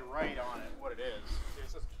nice when they write on it what it is. It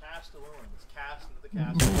says cast aluminum. It's cast into the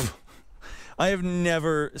cast aluminum. I have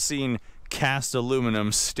never seen cast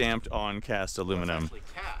aluminum stamped on cast aluminum. It's actually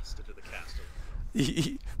cast into the cast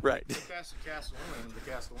aluminum. Right. It's cast aluminum into the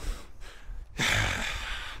cast aluminum.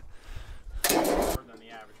 More than the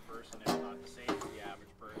average person, if not the same as the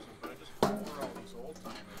average person, but I just for all these old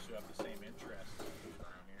timers who have the same interests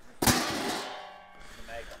around here. The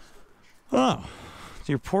mega storage. Oh,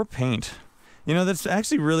 your poor paint. You know, that's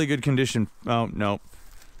actually really good condition. Oh, no.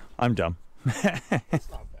 I'm dumb. It's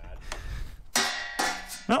not bad.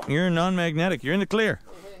 No, you're non-magnetic. You're in the clear.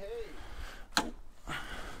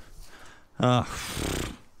 I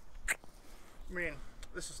mean,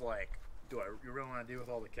 this is like, you really want to deal with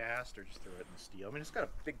all the cast or just throw it in the steel? I mean, it's got a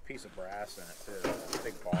big piece of brass in it too. A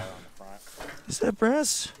big bar on the front. Is that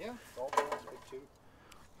brass? Yeah, it's all brass, big too.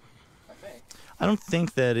 I think. I don't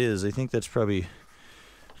think that is. I think that's probably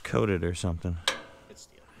coated or something. It's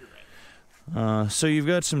steel. You're right. So you've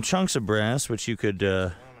got some chunks of brass, which you could.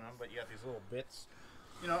 Aluminum, but you got these little bits.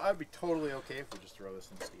 You know, I'd be totally okay if we just throw this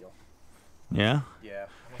in steel. Yeah. Yeah.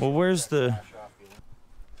 Well, where's the?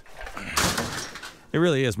 It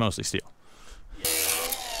really is mostly steel.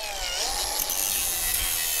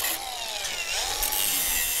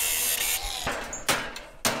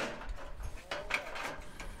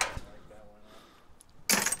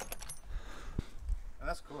 And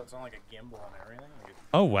that's cool. It's on like a gimbal and everything. Like it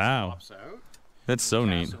Oh wow, pops out. that's so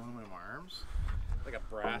neat. Cast aluminum arms. Like a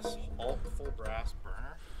brass, full brass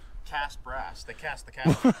burner. Cast brass. They cast the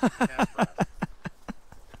cast. Cast brass.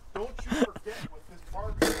 Don't you forget what this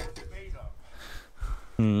barbecue is made of.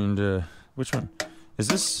 And which one? Is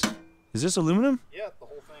this aluminum? Yeah, the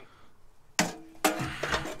whole thing. The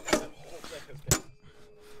whole thing is cast.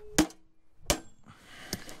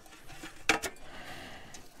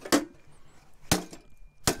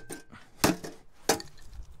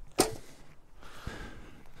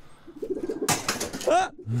 Ah!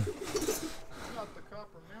 Not the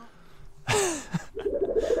Copper Mountain.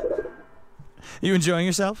 You enjoying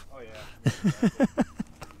yourself? Oh, yeah.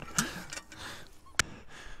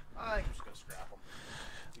 I'm just gonna scrap them.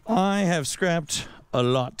 I have scrapped a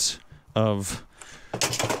lot of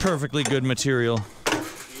perfectly good material.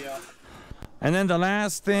 Yeah. And then the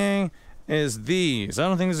last thing is these. I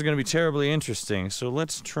don't think this is going to be terribly interesting, so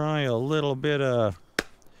let's try a little bit of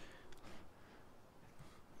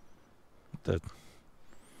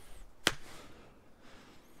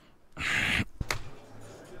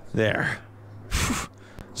there.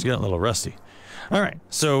 It's getting a little rusty. All right,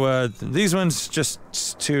 so these ones just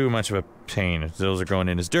too much of a pain. Those are going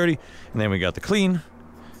in as dirty, and then we got the clean,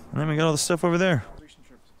 and then we got all the stuff over there.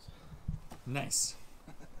 Nice.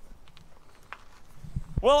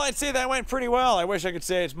 Well, I'd say that went pretty well. I wish I could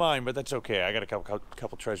say it's mine, but that's okay. I got a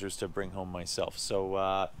couple treasures to bring home myself.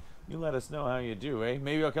 So you let us know how you do, eh?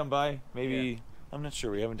 Maybe I'll come by. Maybe, yeah. I'm not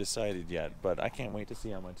sure. We haven't decided yet, but I can't wait to see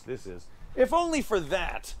how much this is. If only for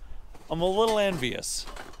that. I'm a little envious.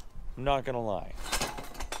 I'm not gonna lie.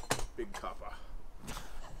 Big cuppa.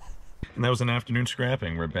 And that was an afternoon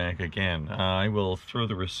scrapping. We're back again. I will throw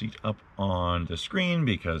the receipt up on the screen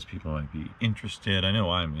because people might be interested. I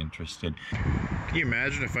know I'm interested. Can you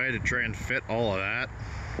imagine if I had to try and fit all of that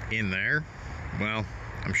in there? Well,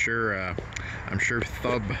 I'm sure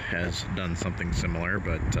Thub has done something similar,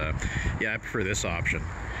 but yeah, I prefer this option.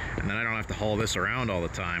 And then I don't have to haul this around all the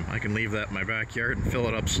time. I can leave that in my backyard and fill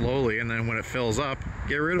it up slowly, and then when it fills up,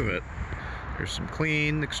 get rid of it. There's some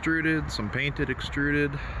clean extruded, some painted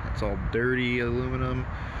extruded. It's all dirty aluminum,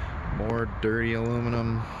 more dirty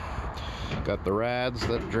aluminum. Got the rads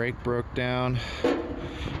that Drake broke down,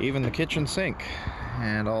 even the kitchen sink,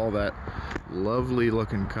 and all that lovely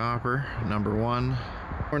looking copper, number 1.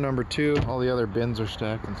 Or number 2, all the other bins are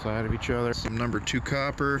stacked inside of each other. Some number 2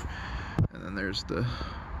 copper, and then there's the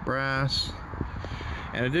brass.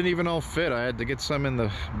 And it didn't even all fit. I had to get some in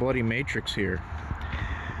the bloody matrix here.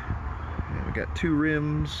 We got 2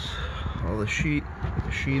 rims, all the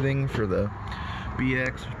sheathing for the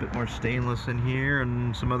BX, a bit more stainless in here,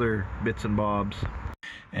 and some other bits and bobs.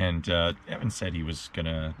 And Evan said he was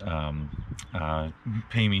gonna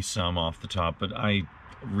pay me some off the top, but I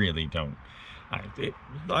really don't.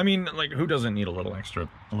 I mean, like, who doesn't need a little extra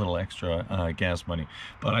gas money?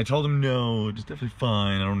 But I told him no, it's definitely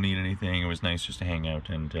fine. I don't need anything. It was nice just to hang out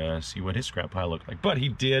and see what his scrap pile looked like. But he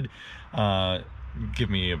did give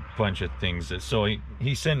me a bunch of things. So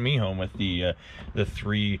he sent me home with the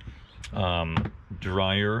 3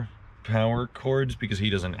 dryer power cords because he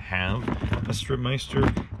doesn't have a strip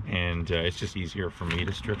meister, and it's just easier for me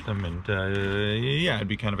to strip them. And yeah, it'd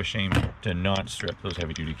be kind of a shame to not strip those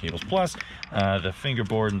heavy-duty cables. Plus the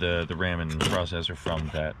fingerboard and the RAM and processor from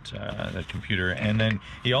that computer. And then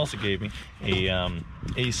he also gave me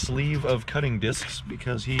a sleeve of cutting discs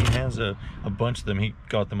because he has a bunch of them. He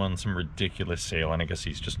got them on some ridiculous sale, and I guess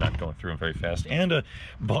he's just not going through them very fast. And a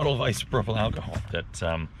bottle of isopropyl alcohol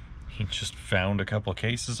that he just found a couple of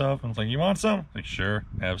cases of. I was like, you want some? Like, sure,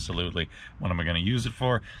 absolutely. What am I going to use it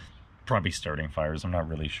for? Probably starting fires. I'm not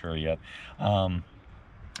really sure yet.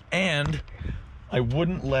 And I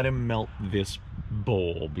wouldn't let him melt this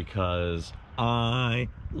bowl because I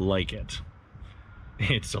like it.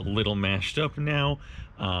 It's a little mashed up now,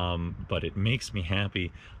 but it makes me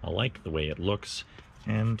happy. I like the way it looks,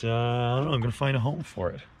 and I don't know, I'm going to find a home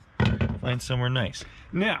for it. Find somewhere nice.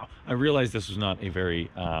 Now, I realize this was not a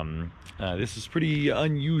very, this is pretty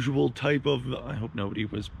unusual type of, I hope nobody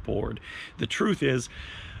was bored. The truth is,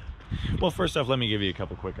 well, first off, let me give you a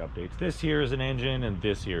couple quick updates. This here is an engine, and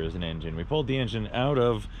this here is an engine. We pulled the engine out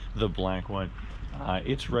of the black one.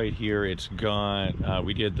 It's right here. It's got,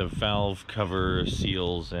 we did the valve cover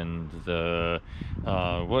seals and the,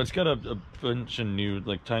 well, it's got a bunch of new,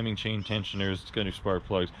 like, timing chain tensioners. It's got new spark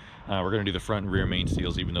plugs. We're going to do the front and rear main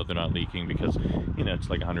seals, even though they're not leaking, because, you know, it's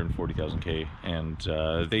like 140,000 K,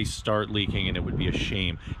 and they start leaking, and it would be a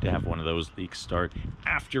shame to have one of those leaks start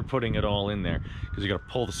after putting it all in there, because you got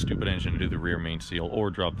to pull the stupid engine to do the rear main seal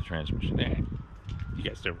or drop the transmission. You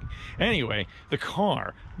guys do. Anyway, the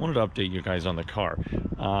car. I wanted to update you guys on the car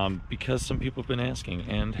because some people have been asking,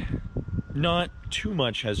 and not too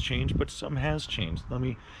much has changed, but some has changed.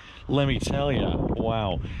 Let me tell you,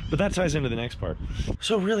 wow. But that ties into the next part.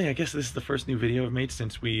 So really, I guess this is the first new video I've made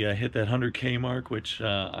since we hit that 100K mark, which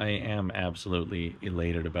I am absolutely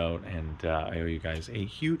elated about, and I owe you guys a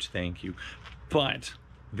huge thank you. But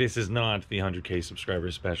this is not the 100K subscriber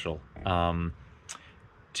special.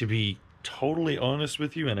 To be totally honest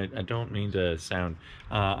with you, and I don't mean to sound,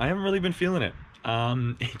 I haven't really been feeling it.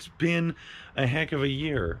 It's been a heck of a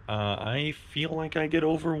year. I feel like I get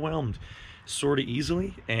overwhelmed sort of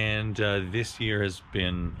easily, and this year has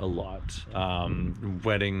been a lot.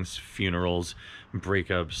 Weddings, funerals,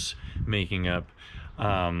 breakups, making up,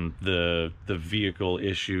 the vehicle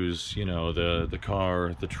issues, you know, the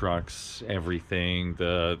car, the trucks, everything,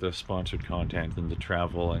 the sponsored content and the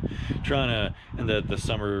travel, and the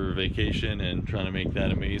summer vacation and trying to make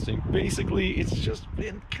that amazing. Basically, it's just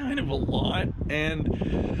been kind of a lot, and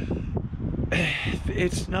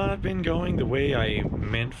it's not been going the way I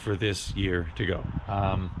meant for this year to go.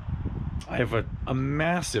 I have a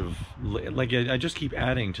massive, like, I just keep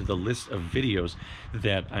adding to the list of videos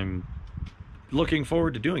that I'm looking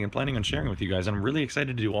forward to doing and planning on sharing with you guys. I'm really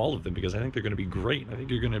excited to do all of them because I think they're going to be great. I think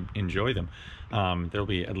you're going to enjoy them. There'll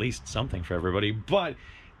be at least something for everybody, but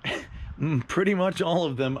pretty much all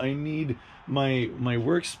of them, I need my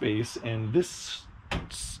workspace, and this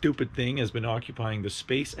stupid thing has been occupying the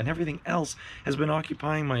space, and everything else has been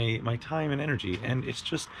occupying my time and energy, and it's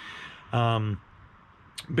just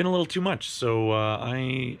been a little too much. So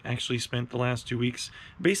I actually spent the last 2 weeks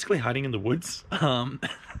basically hiding in the woods.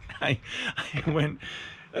 I went,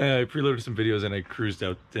 I preloaded some videos and I cruised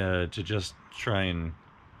out to just try and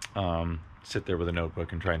sit there with a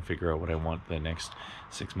notebook and try and figure out what I want the next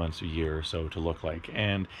 6 months, a year or so to look like.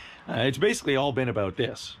 And it's basically all been about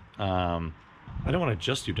this. I don't want to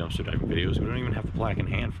just do dumpster diving videos. We don't even have the plaque in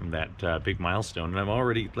hand from that big milestone. And I'm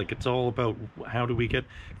already, like, it's all about how do we get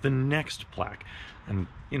the next plaque. And,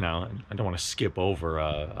 you know, I don't want to skip over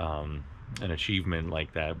an achievement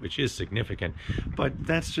like that, which is significant. But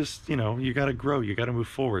that's just, you know, you got to grow. You got to move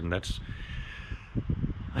forward. And that's,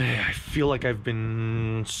 I feel like I've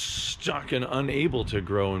been stuck and unable to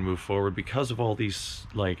grow and move forward because of all these,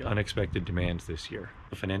 like, unexpected demands this year.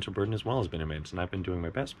 The financial burden as well has been immense, and I've been doing my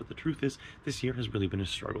best, but the truth is this year has really been a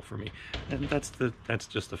struggle for me, and that's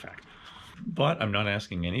just the fact. But I'm not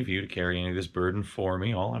asking any of you to carry any of this burden for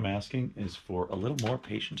me. All I'm asking is for a little more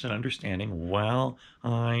patience and understanding while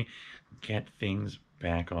I get things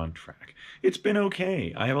back on track. It's been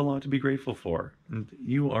okay. I have a lot to be grateful for. And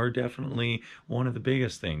you are definitely one of the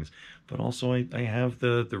biggest things. But also I have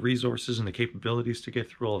the resources and the capabilities to get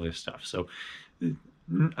through all this stuff. So this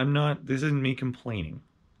isn't me complaining.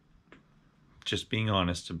 Just being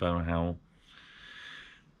honest about how,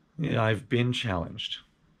 you know, I've been challenged.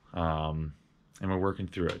 And we're working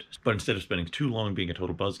through it. But instead of spending too long being a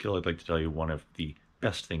total buzzkill, I'd like to tell you one of the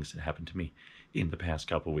best things that happened to me in the past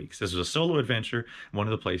couple weeks. This was a solo adventure. One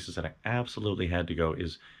of the places that I absolutely had to go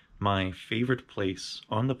is my favorite place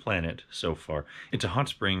on the planet so far. It's a hot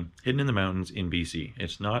spring hidden in the mountains in BC.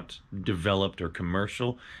 It's not developed or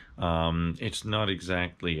commercial. It's not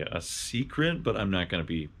exactly a secret, but I'm not going to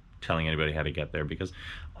be telling anybody how to get there because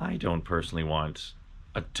I don't personally want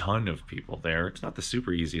a ton of people there. It's not the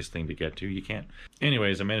super easiest thing to get to. You can't.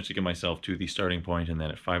 Anyways, I managed to get myself to the starting point, and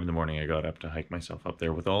then at 5 in the morning I got up to hike myself up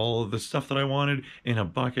there with all of the stuff that I wanted in a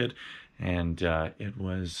bucket, and it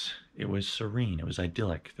was serene. It was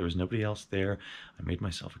idyllic. There was nobody else there. I made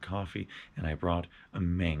myself a coffee, and I brought a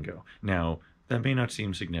mango. Now, that may not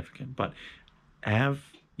seem significant, but have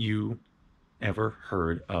you ever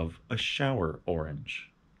heard of a shower orange?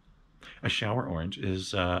 A shower orange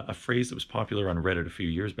is a phrase that was popular on Reddit a few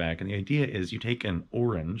years back, and the idea is you take an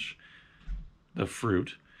orange, the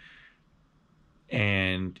fruit,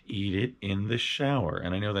 and eat it in the shower.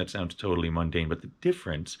 And I know that sounds totally mundane, but the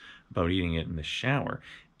difference about eating it in the shower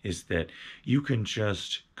is that you can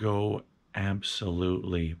just go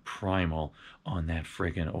absolutely primal on that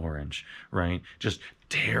friggin' orange, right? Just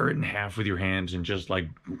tear it in half with your hands and just like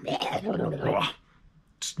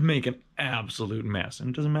just make an absolute mess. And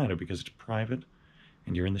it doesn't matter because it's private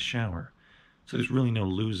and you're in the shower. So there's really no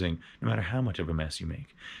losing, no matter how much of a mess you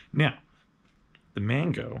make. Now, the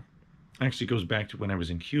mango actually goes back to when I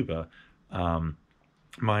was in Cuba.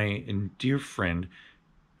 My dear friend,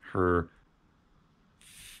 her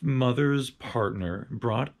mother's partner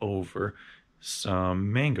brought over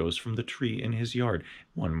some mangoes from the tree in his yard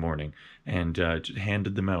one morning and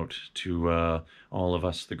handed them out to all of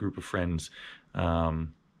us, the group of friends,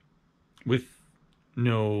 with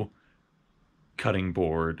no cutting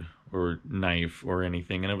board or knife or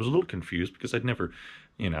anything. And I was a little confused because I'd never,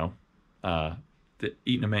 you know,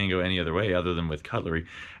 eaten a mango any other way other than with cutlery.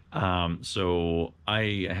 So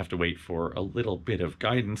I have to wait for a little bit of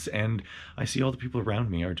guidance, and I see all the people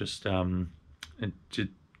around me are just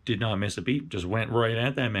did not miss a beat, just went right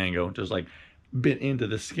at that mango, just like bit into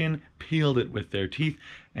the skin, peeled it with their teeth,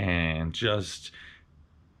 and just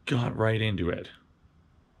got right into it.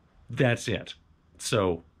 That's it.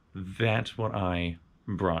 So that's what I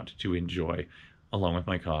brought to enjoy along with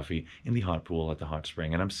my coffee in the hot pool at the hot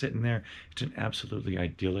spring. And I'm sitting there. It's an absolutely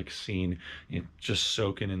idyllic scene. It's just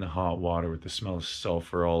soaking in the hot water with the smell of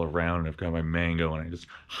sulfur all around. And I've got my mango and I just...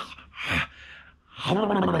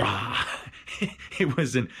 It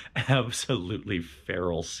was an absolutely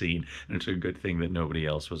feral scene, and it's a good thing that nobody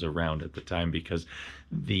else was around at the time, because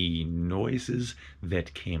the noises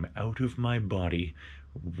that came out of my body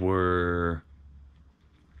were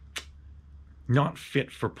not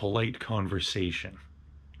fit for polite conversation.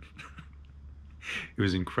 It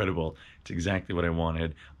was incredible. It's exactly what I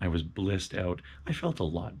wanted. I was blissed out. I felt a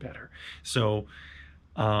lot better. So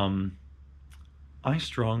I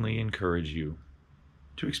strongly encourage you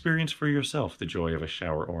to experience for yourself the joy of a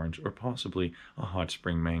shower orange, or possibly a hot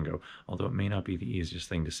spring mango, although it may not be the easiest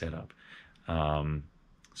thing to set up.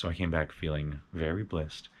 So I came back feeling very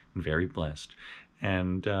blissed and very blessed.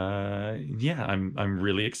 And yeah, I'm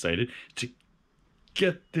really excited to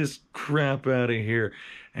get this crap out of here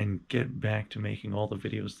and get back to making all the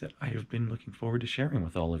videos that I have been looking forward to sharing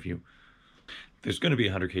with all of you. There's going to be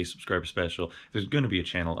a 100K subscriber special. There's going to be a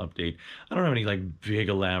channel update. I don't have any like big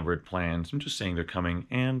elaborate plans. I'm just saying they're coming,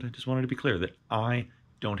 and I just wanted to be clear that I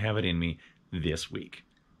don't have it in me this week.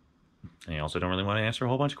 I also don't really want to answer a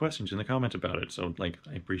whole bunch of questions in the comments about it. So like,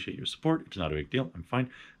 I appreciate your support. It's not a big deal. I'm fine.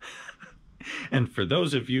 And for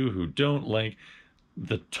those of you who don't like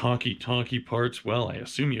the talky parts, well, I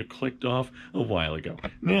assume you clicked off a while ago.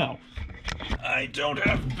 Now, I don't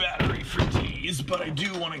have battery for these, but I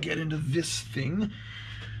do want to get into this thing.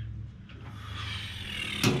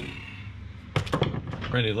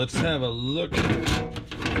 Ready, let's have a look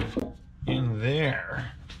in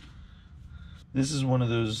there. This is one of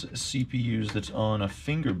those CPUs that's on a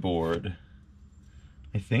fingerboard,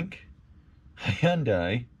 I think.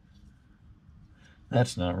 Hyundai.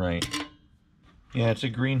 That's not right. Yeah, it's a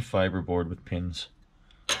green fiber board with pins.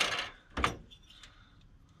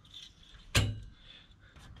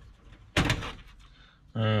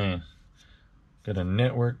 Got a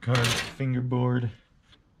network card fingerboard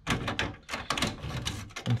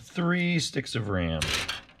and 3 sticks of RAM.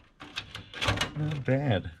 Not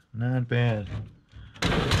bad, not bad.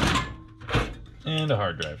 And a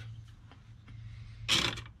hard drive.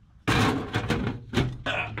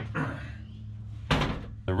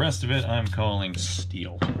 The rest of it I'm calling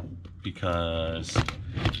steel because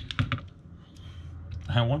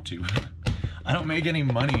I want to. I don't make any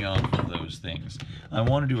money off of those things. I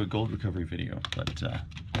want to do a gold recovery video, but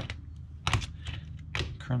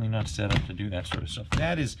currently not set up to do that sort of stuff.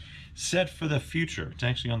 That is set for the future. It's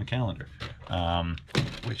actually on the calendar,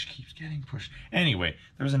 which keeps getting pushed. Anyway,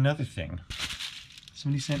 there was another thing.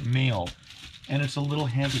 Somebody sent mail, and it's a little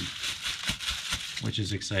heavy, which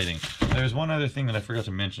is exciting. There's one other thing that I forgot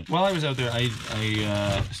to mention. While I was out there,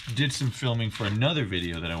 I did some filming for another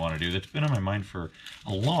video that I want to do that's been on my mind for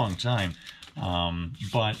a long time.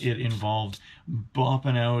 But it involved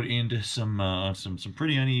bopping out into some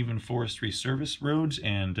pretty uneven forestry service roads,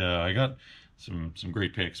 and I got some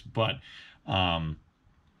great pics. But I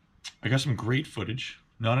got some great footage,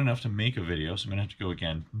 not enough to make a video, so I'm gonna have to go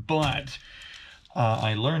again. But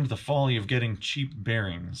I learned the folly of getting cheap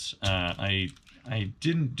bearings. I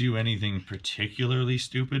didn't do anything particularly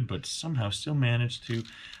stupid, but somehow still managed to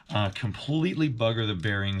completely bugger the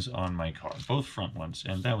bearings on my car, both front ones,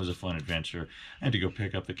 and that was a fun adventure. I had to go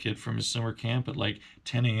pick up the kid from his summer camp at like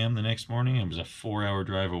 10 a.m. the next morning. It was a 4-hour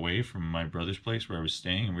drive away from my brother's place where I was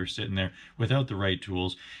staying, and we were sitting there without the right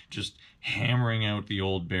tools, just hammering out the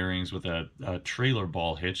old bearings with a trailer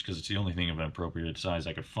ball hitch, because it's the only thing of an appropriate size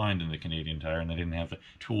I could find in the Canadian Tire, and they didn't have the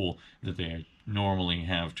tool that they normally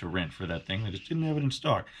have to rent for that thing. They just didn't have it in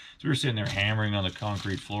stock. So we were sitting there hammering on the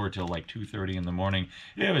concrete floor till like 2:30 in the morning.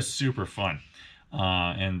 It was super fun.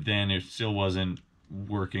 And then it still wasn't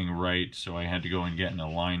working right, so I had to go and get an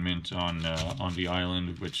alignment on the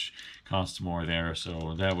island, which costs more there.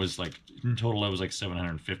 So that was like, in total, that was like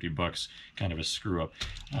 $750, kind of a screw up.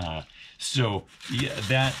 So yeah,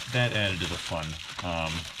 that added to the fun.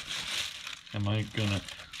 Am I gonna...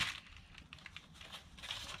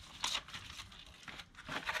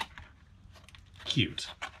 Cute.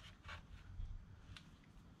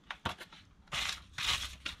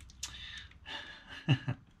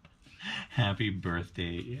 Happy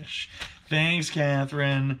birthday-ish. Thanks,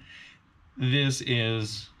 Catherine. This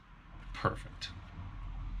is perfect.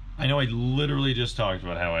 I know I literally just talked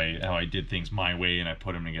about how I did things my way and I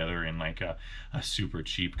put them together in like a super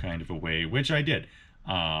cheap kind of a way, which I did.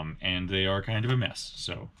 And they are kind of a mess.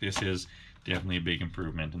 So this is definitely a big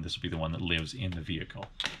improvement, and this will be the one that lives in the vehicle.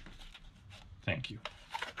 Thank you.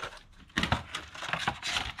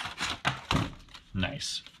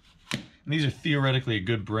 Nice. And these are theoretically a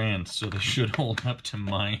good brand, so they should hold up to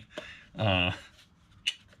my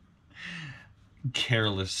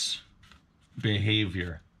careless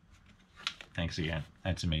behavior. Thanks again.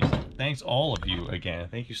 That's amazing. Thanks all of you again.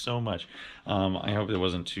 Thank you so much. I hope it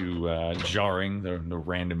wasn't too jarring, the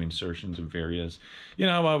random insertions of various. You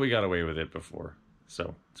know, well, we got away with it before,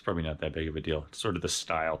 so it's probably not that big of a deal. It's sort of the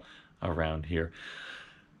style around here.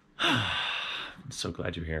 I'm so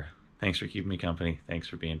glad you're here. Thanks for keeping me company. Thanks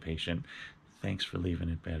for being patient. Thanks for leaving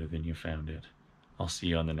it better than you found it. I'll see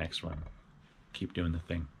you on the next one. Keep doing the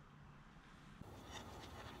thing.